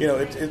 you know,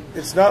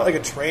 it's not like a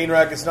train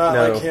wreck. It's not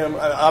like him.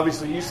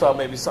 Obviously, you saw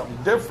maybe something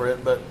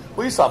different, but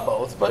we saw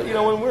both. But, you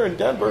know, when we were in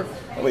Denver,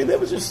 I mean, they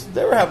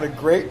were having a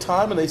great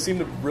time, and they seemed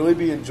to really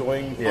be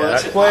enjoying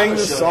playing the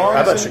songs.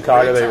 I thought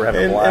Chicago, they were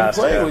having a blast.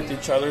 And playing with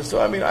each other.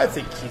 So, I mean, I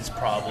think he's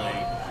probably...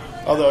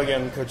 Although,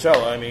 again,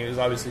 Coachella, I mean, he's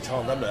obviously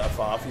telling them to F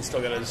off. He's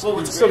still got his,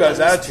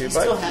 attitude. He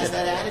still has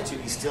that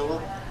attitude.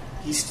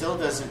 He still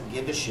doesn't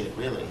give a shit,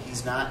 really.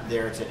 He's not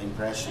there to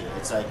impress you.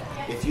 It's like,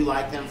 if you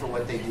like them for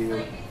what they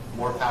do,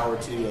 more power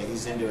to you.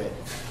 He's into it.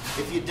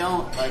 If you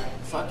don't, like,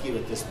 fuck you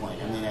at this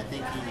point. I mean, I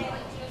think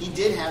he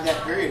did have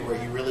that period where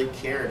he really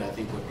cared, I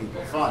think, what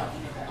people thought.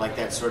 Like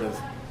that sort of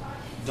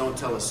Don't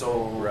Tell a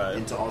Soul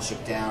into All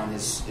Shook Down,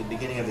 the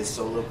beginning of his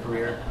solo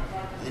career.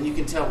 And then you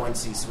can tell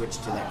once he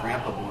switched to that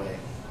Grandpa Boy,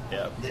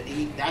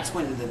 that's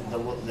when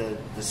the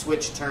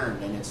switch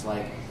turned, and it's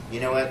like, you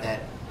know what,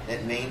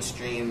 that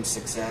mainstream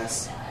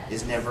success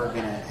is never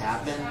going to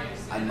happen.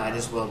 I might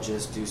as well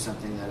just do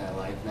something that I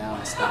like now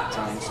and stop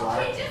trying so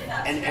hard.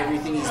 And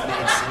everything he's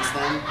made since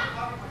then,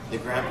 the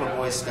Grandpa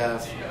Boy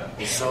stuff,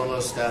 the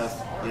solo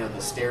stuff, you know,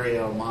 the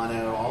stereo,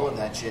 mono, all of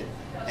that shit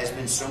has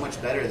been so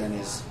much better than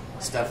his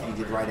stuff he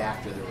did right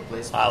after the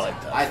Replacements. I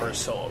like that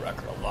first solo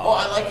record a lot. Oh,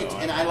 I like it,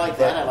 and I like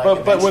that.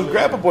 But when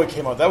Grandpa Boy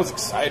came out, that was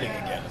exciting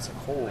again. It's like,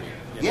 holy,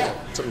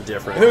 something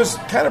different. And it was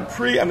kind of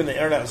the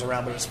internet was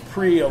around, but it was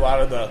pre a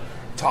lot of the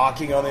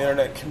talking on the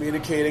internet,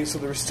 communicating, so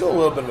there was still a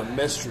little bit of a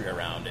mystery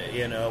around it.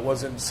 You know, it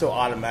wasn't so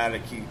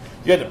automatic. You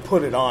had to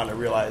put it on to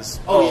realize,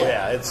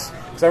 it's...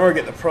 Because I remember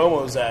getting the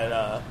promos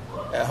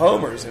at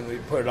Homer's, and we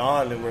put it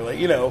on, and we're like,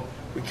 you know,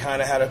 we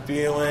kind of had a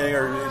feeling,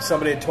 or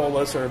somebody had told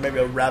us, or maybe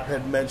a rep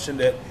had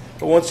mentioned it.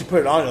 But once you put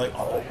it on, you're like,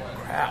 oh,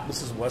 crap,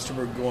 this is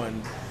Westerberg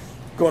going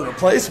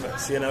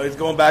Replacements. You know, he's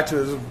going back to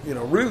his, you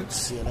know,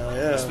 roots, you know,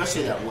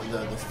 Especially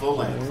the full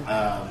length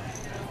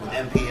with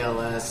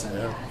MPLS and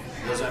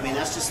those. I mean,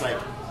 that's just like,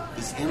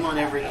 he's in on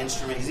every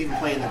instrument. He's even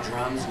playing the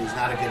drums, and he's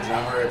not a good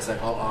drummer. It's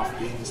like all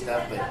offbeat and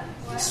stuff, but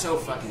he's so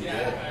fucking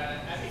good.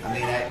 I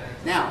mean,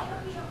 now,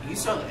 you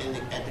saw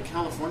at the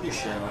California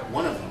show, at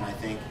one of them, I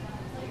think,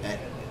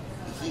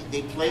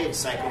 they played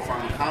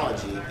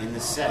Psychopharmacology in the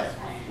set,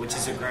 which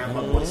is a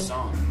Grandpa Boy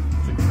song.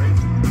 It's a great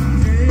song.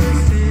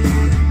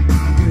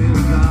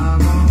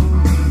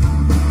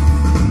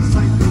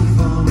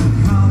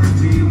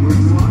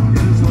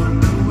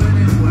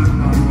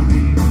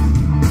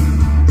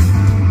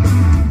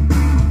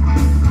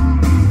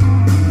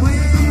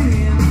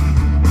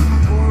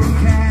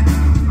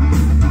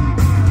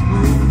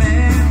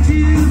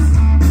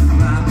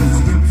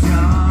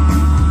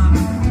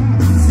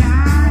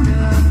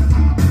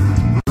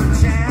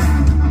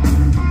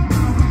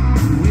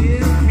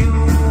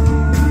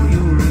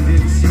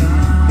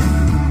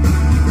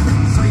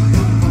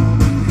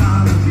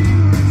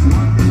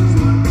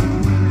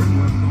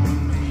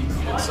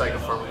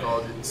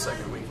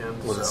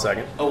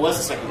 second. Oh, it was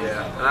the second.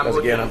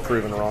 Yeah, and I'm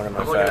proven wrong in my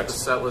I'm looking at the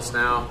facts. set list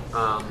now.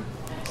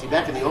 See,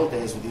 back in the old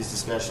days with these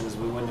discussions,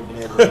 we wouldn't have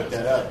been able to look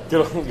that up.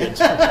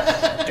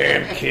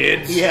 Damn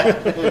kids. Yeah.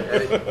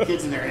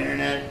 Kids and their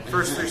internet.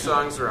 First 3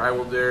 songs are I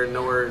Will Dare,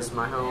 Nowhere Is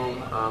My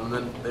Home.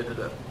 Then they did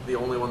The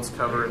Only Ones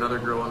cover, Another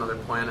Girl, Another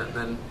Planet.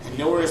 And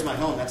Nowhere Is My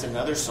Home, that's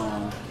another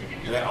song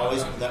that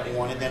I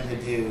wanted them to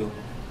do.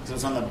 It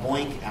was on the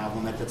Boink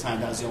album at the time.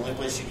 That was the only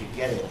place you could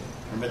get it.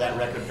 Remember that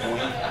record,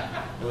 Boink?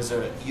 It was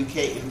a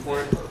UK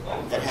import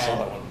that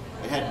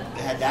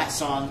had that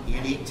song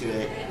unique to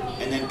it,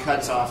 and then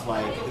cuts off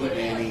like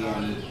Hootenanny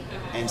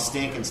and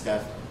Stink and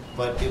stuff.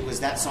 But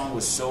that song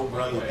was so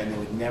brilliant, and they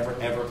would never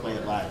ever play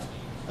it live.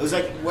 It was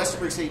like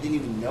Westerberg said he didn't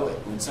even know it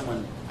when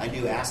someone I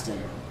knew asked him.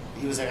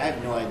 He was like, I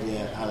have no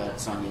idea how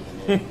that song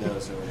even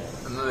goes or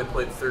whatever. then they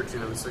played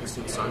 13 of the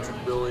 16 songs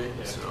with Billy.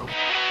 So.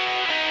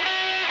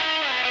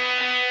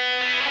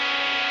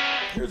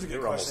 Here's a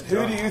good question.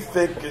 Who do you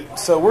think...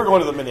 So we're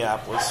going to the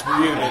Minneapolis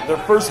reunion, their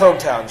first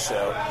hometown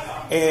show.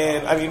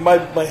 And, I mean,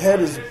 my head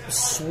is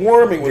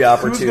swarming with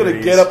who's going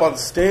to get up on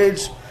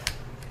stage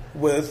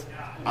with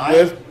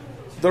the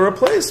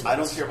Replacements. I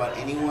don't care about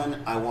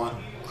anyone. I want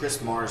Chris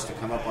Mars to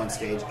come up on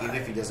stage, even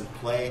if he doesn't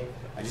play.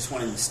 I just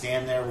want him to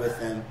stand there with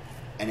them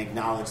and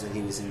acknowledge that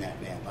he was in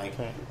that band. Like,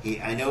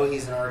 I know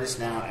he's an artist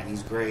now, and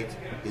he's great.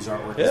 His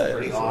artwork is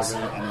pretty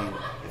awesome. I mean,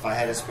 if I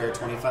had a spare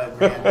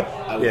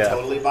 $25,000, I would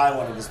totally buy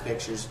one of his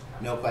pictures,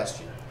 no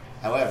question.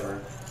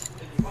 However,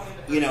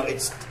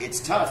 it's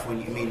tough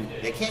when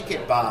they can't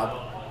get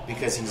Bob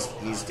because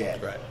he's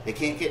dead. Right. They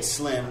can't get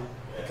Slim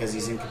because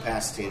he's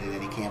incapacitated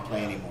and he can't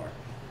play anymore.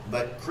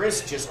 But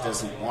Chris just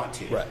doesn't want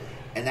to. Right.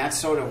 And that's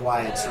sort of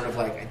why it's sort of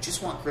like, I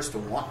just want Chris to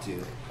want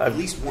to, at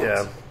least once.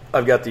 Yeah.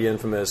 I've got the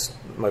infamous,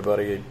 my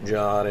buddy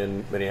John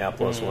in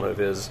Minneapolis, one of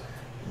his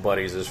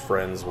buddies is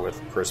friends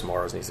with Chris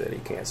Mars, and he said he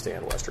can't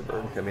stand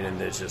Westerberg. I mean,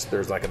 and it's just,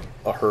 there's like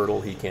a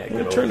hurdle he can't get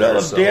over. It turned out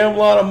a damn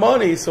lot of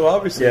money, so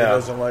obviously he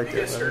doesn't like it.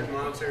 You get certain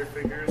monetary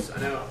figures.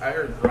 I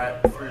heard 3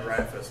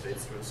 Riot Fest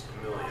dates was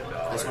 $1 million.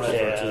 That's what I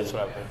heard too. That's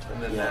what I've heard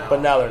too.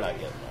 But now they're not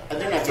getting that. And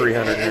they're not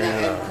 300 getting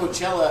and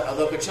Coachella,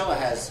 although Coachella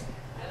has,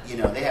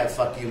 they have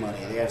fuck you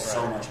money. They have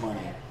so much money.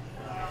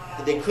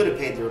 They could have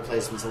paid the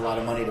Replacements a lot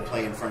of money to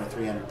play in front of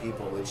 300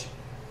 people, which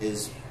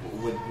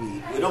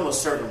would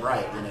almost serve them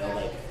right.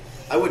 Like,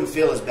 I wouldn't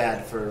feel as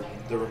bad for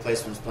the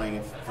Replacements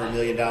playing for $1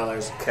 million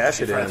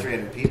Cash in front it of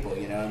 300 people.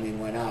 I mean,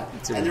 why not?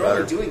 And they're better.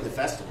 only doing the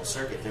festival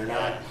circuit. They're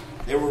not.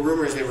 There were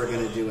rumors they were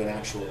going to do an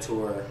actual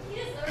tour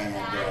and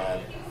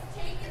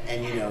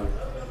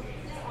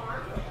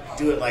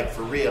do it like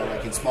for real,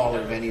 like in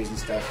smaller venues and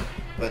stuff.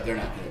 But they're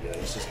not going to do it.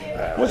 It's just going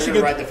to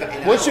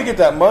once you get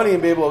that money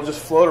and be able to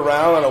just float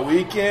around on a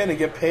weekend and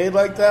get paid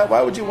like that,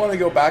 why would you want to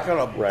go back on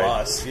a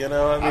bus?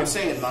 I'm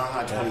saying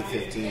Maha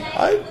 2015.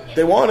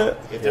 They want it.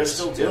 If they're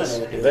still doing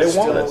it, if they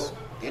want it.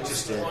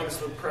 Interested. As long as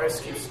the price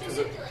keeps...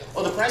 the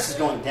price is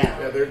going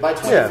down. Yeah, by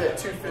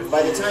 2015.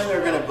 By the time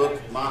they're going to book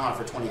Maha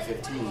for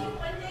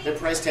 2015, their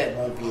price tag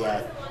won't be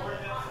at...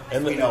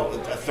 And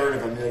a third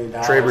of $1 million.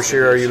 Trey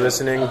Brashear, are you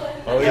listening?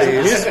 Oh,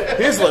 yeah.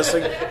 He's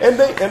listening, and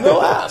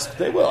they'll ask.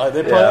 They will.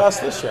 They probably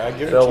ask this year. I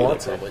guarantee they'll want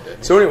to.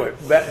 So anyway,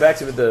 back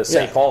to the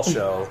St. Paul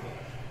show.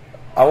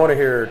 I want to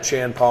hear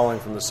Chan Pauling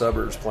from the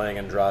Suburbs playing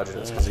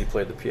Androgynous because he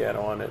played the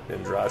piano on it,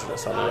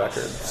 Androgynous on the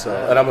record. So,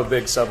 and I was a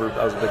big Suburbs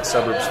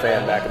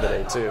fan back in the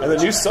day too. And the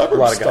new Suburbs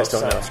a lot of guys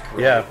stuff don't sounds know.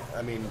 great. Yeah,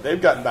 I mean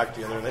they've gotten back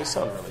together. They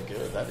sound really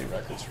good. That new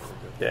record's really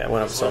good. Yeah, I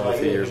went up to some a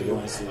few years ago.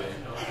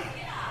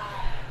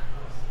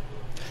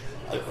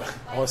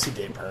 I want to see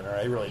Dave Perner.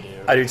 I really do.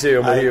 I do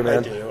too. I'm with you, man.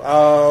 I do.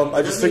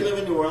 I just think he live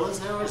in New Orleans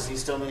now, or is he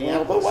still in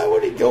Minneapolis? But why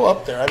would he go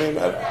up there? I mean,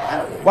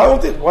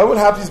 why would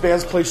half these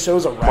bands play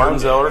shows around Martin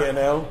Zeller?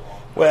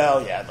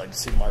 Well, yeah, I'd like to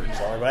see Martin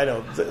Zeller, but I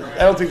don't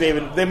think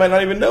they might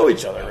not even know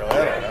each other. Really,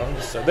 I don't know.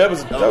 So that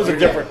was a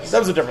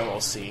different little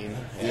scene.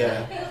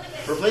 Yeah.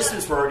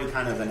 Replacements were already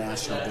kind of a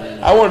national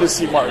band. I wanted to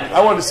see Martin. I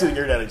wanted to see the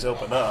Ear Daddies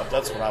open up.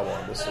 That's what I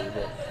wanted to see.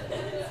 But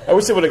I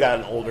wish they would have got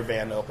an older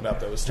band to open up.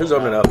 That was who's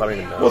opening up? I don't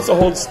even know. Well, it's the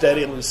Hold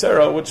Steady and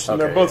Lucero, which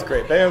they're both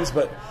great bands,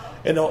 but.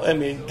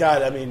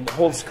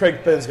 Craig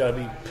Ben's got to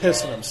be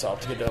pissing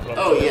himself to get to open up.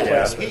 Oh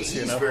yeah,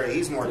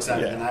 he's more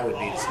excited than I would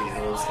be to see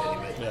the Old Steady.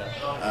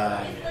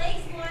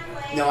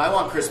 No, I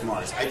want Chris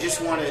Mars. I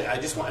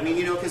mean,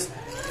 because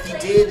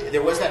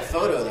there was that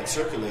photo that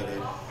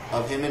circulated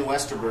of him and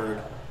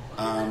Westerberg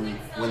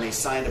when they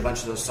signed a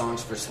bunch of those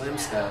songs for Slim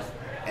stuff,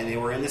 and they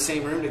were in the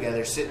same room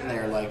together, sitting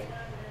there like.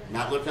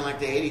 Not looking like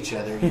they hate each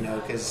other,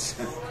 because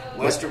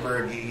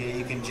Westerberg,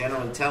 you can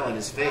generally tell in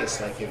his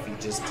face, like if he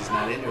just is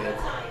not into it.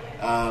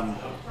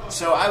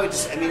 So he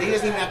doesn't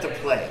even have to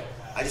play.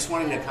 I just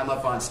want him to come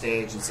up on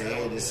stage and say,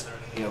 hey, this,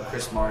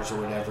 Chris Mars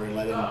or whatever, and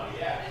let him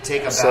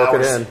take a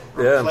bow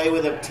or play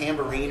with a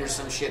tambourine or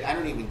some shit. I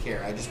don't even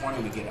care. I just want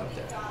him to get up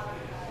there.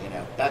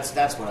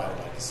 That's what I would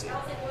like to see.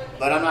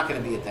 But I'm not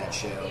going to be at that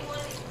show.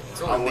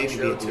 I'll maybe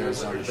be at the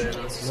Arizona show.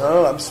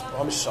 No,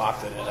 I'm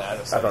shocked that it had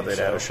I thought they'd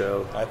have a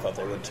show. I thought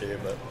they would too,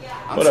 but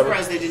I'm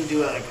surprised they didn't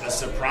do a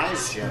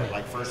surprise show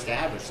like First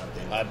Ave or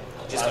something,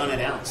 just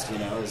unannounced.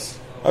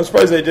 I'm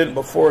surprised they didn't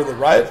before the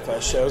Riot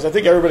Fest shows. I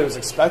think everybody was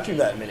expecting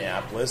that in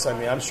Minneapolis. I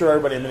mean, I'm sure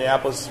everybody in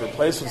Minneapolis,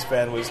 Replacements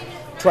fan, was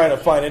trying to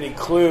find any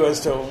clue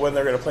as to when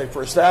they're going to play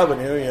First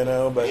Avenue, you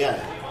know. But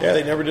yeah,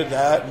 they never did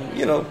that. And,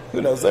 you know,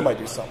 who knows? They might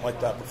do something like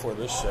that before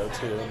this show,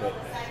 too. But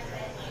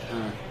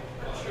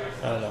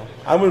I don't know.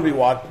 I'm going to be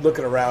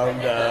looking around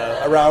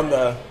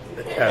the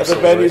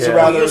venues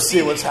around there to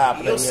see what's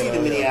happening. You'll see the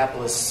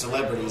Minneapolis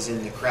celebrities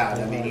in the crowd.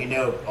 I mean, you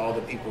know all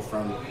the people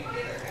from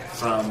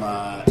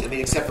I mean,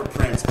 except for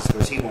Prince,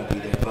 because he won't be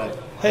there. But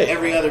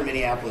every other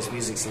Minneapolis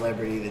music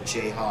celebrity, the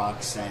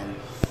Jayhawks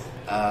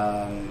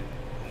and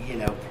you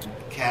know,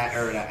 Cat,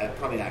 or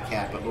probably not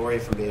Cat, but Lori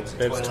from Babes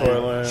in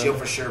Toyland. She'll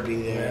for sure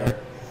be there.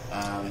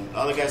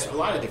 Other guys, a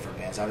lot of different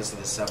bands. Obviously,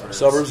 the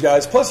Suburbs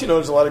guys. Plus, you know,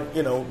 there's a lot of,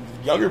 you know,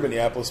 younger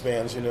Minneapolis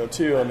bands, you know,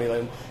 too. I mean,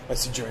 I might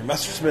see Jerry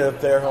Messersmith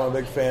there, who I'm a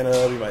big fan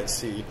of. You might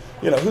see,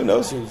 you know, who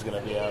knows who's going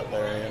to be out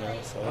there, you know.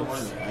 So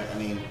I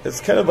mean,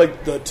 it's kind of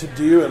like the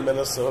to-do in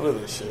Minnesota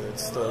this year.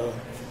 It's the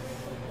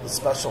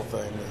special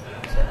thing.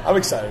 So I'm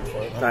excited for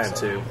it. I am,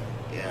 too.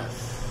 Yeah.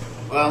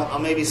 Well, I'll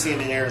maybe see him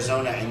in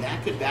Arizona, and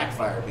that could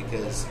backfire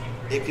because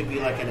it could be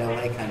like an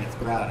LA kind of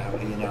crowd.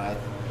 You know,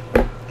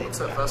 what's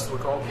that festival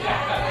called?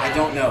 I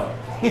don't know.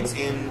 It's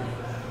in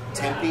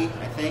Tempe,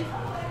 I think.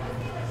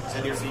 Is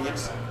that near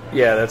Phoenix?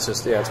 Yeah,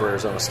 that's where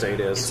Arizona State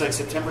is. It's like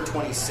September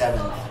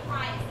 27th.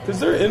 Because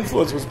their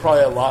influence was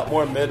probably a lot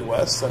more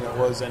Midwest than it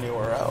was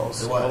anywhere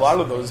else. A lot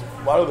of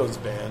those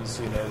bands,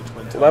 you know,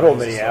 Twin Towers. That whole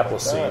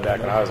Minneapolis scene back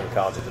when I was in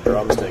college at the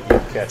Drumstick, you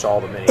could catch all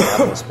the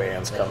Minneapolis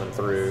bands coming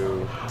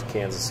through to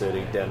Kansas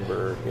City,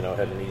 Denver, you know,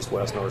 heading east,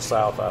 west, north,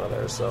 south out of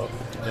there. So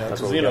that's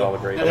where we get all the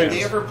great bands. Did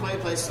they ever play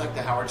places like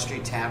the Howard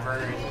Street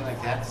Tavern or anything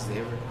like that? Did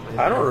they ever play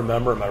I don't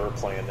remember them ever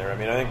playing there. I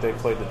mean, I think they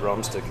played the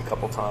Drumstick a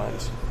couple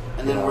times.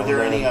 And then were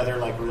there any other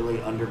like really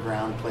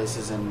underground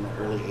places in the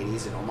early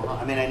 80s in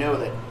Omaha? I mean, I know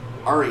that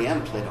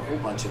REM played a whole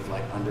bunch of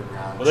like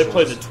underground Well, they shows.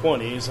 played the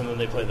 20s, and then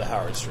they played the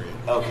Howard Street.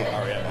 Okay.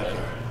 REM. Okay.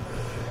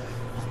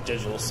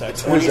 Digital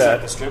Sex. Who's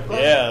that? The strip club?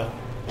 Yeah.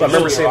 I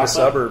remember seeing the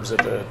Suburbs at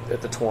the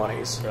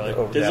 20s. Really?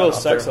 Digital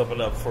Sex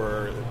opened up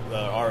for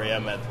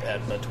REM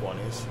at the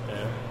 20s.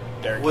 Yeah.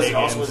 Derek Was it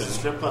also a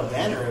strip club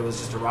then, or it was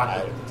just a rock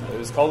club at the time? It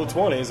was called the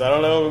 20s. I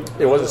don't know.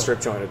 It was a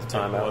strip joint at the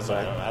time. I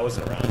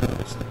wasn't around.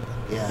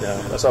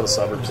 Yeah. I saw the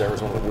Suburbs there. It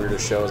was one of the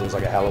weirdest shows. It was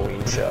like a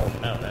Halloween show.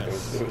 Oh,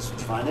 nice. Did you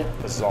find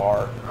it?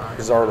 Bizarre.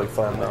 Bizarrely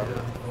fun, though.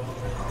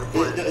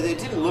 It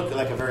didn't look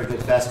like a very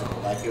good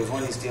festival. Like, it was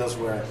one of these deals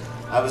where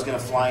I was going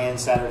to fly in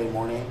Saturday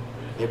morning.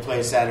 They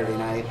play Saturday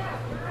night.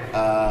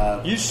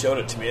 You showed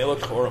it to me. It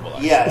looked horrible.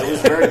 Actually. Yeah, it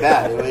was very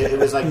bad. It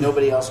was like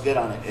nobody else good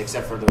on it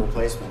except for the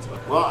Replacements.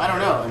 Well, I don't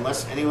know.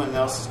 Unless anyone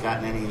else has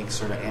gotten any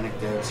sort of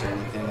anecdotes or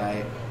anything.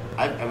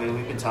 I mean,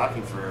 we've been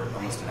talking for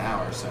almost an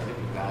hour, so I think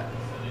we've got...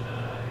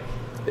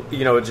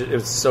 You know, it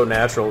was so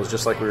natural. It was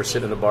just like we were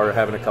sitting in a bar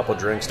having a couple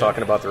drinks,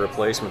 talking about the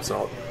Replacements and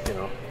all, you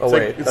know. Oh, it's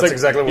wait, that's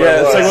exactly what it was.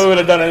 Yeah, it's like what we would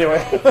have done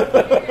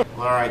anyway.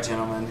 Well, all right,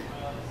 gentlemen.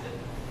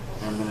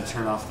 I'm going to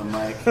turn off the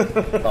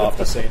mic. Off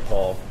to St.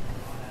 Paul.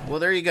 Well,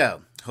 there you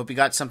go. Hope you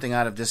got something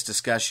out of this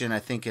discussion. I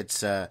think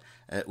it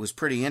was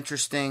pretty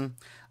interesting.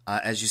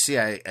 As you see,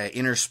 I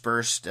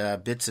interspersed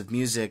bits of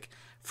music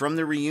from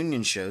the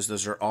reunion shows.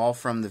 Those are all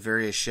from the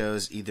various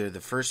shows, either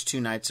the first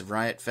two nights of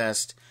Riot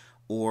Fest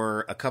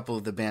or a couple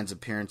of the band's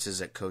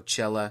appearances at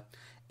Coachella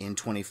in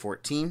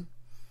 2014.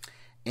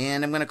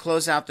 And I'm going to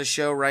close out the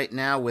show right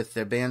now with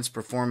the band's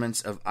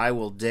performance of I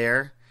Will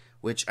Dare,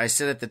 which I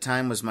said at the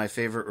time was my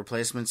favorite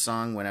Replacements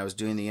song when I was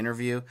doing the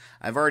interview.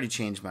 I've already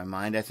changed my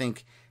mind. I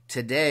think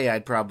today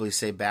I'd probably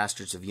say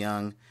Bastards of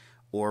Young,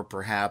 or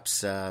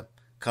perhaps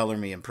Color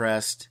Me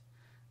Impressed,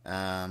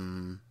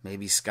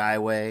 maybe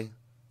Skyway.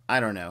 I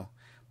don't know.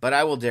 But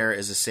I Will Dare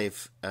is a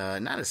safe,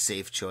 not a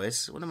safe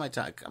choice. What am I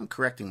talking? I'm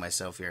correcting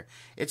myself here.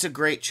 It's a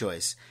great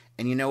choice.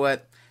 And you know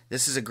what?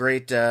 This is a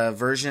great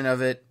version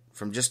of it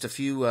from just a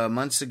few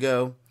months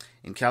ago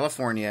in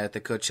California at the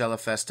Coachella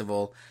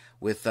Festival,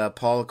 with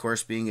Paul, of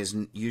course, being his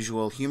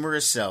usual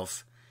humorous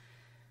self.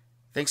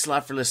 Thanks a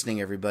lot for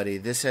listening, everybody.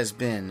 This has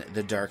been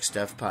the Dark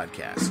Stuff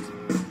Podcast.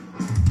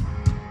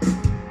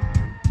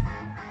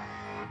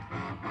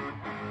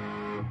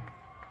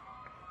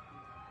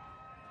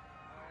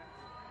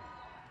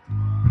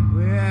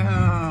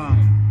 Well,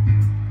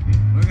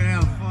 we're gonna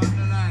have fun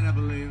tonight, I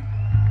believe.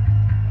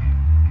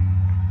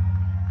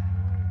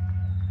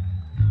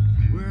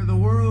 We're the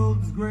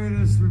world's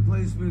greatest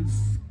Replacements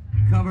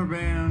cover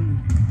band.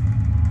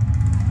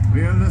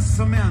 We are the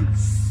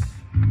Cements.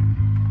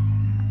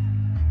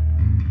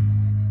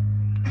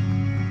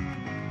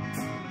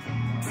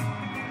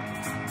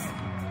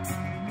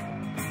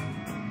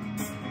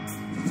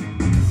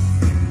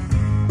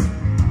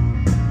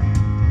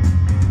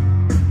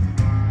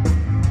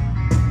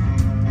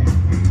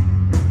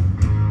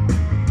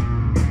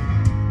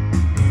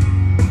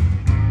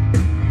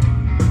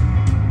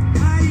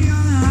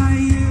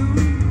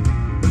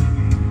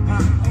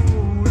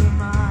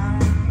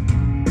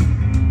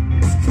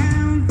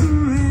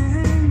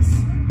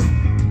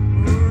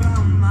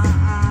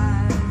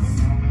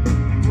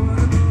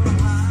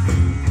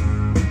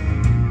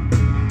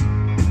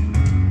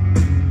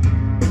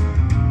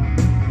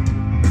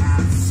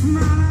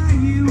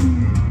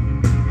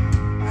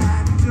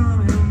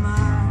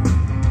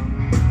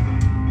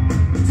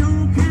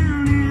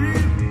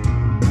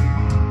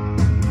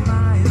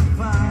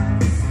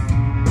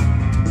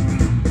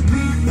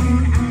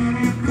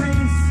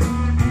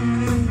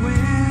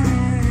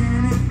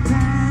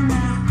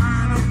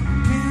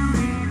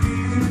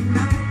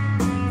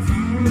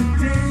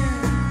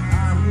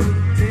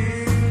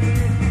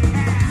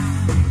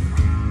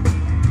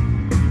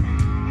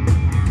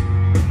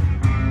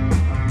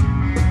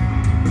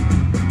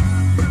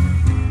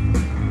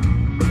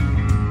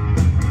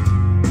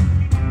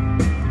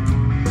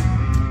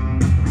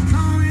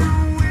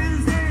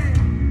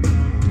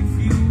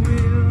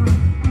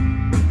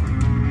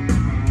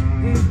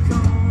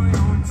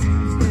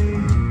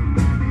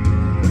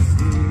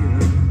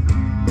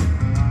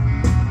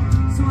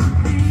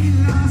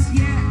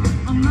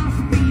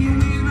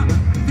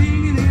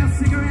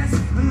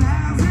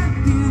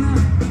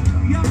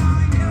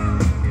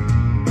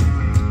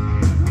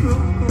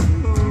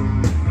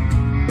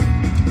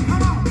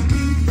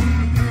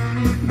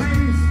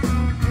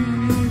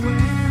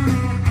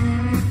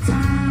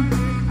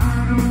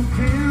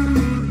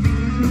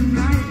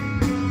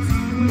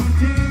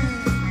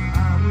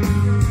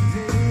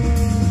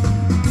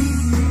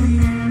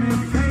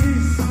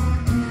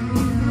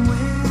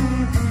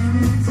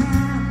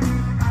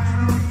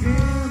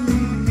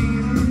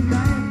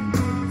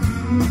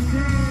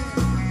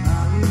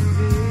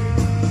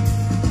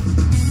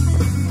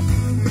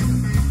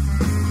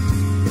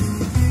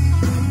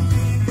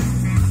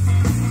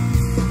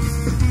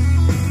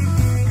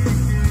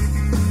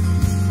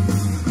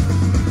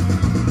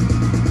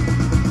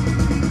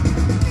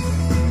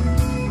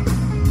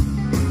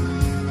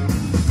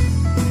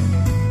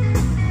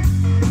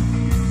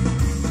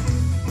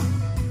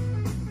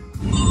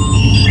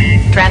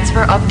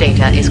 Transfer of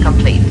data is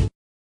complete.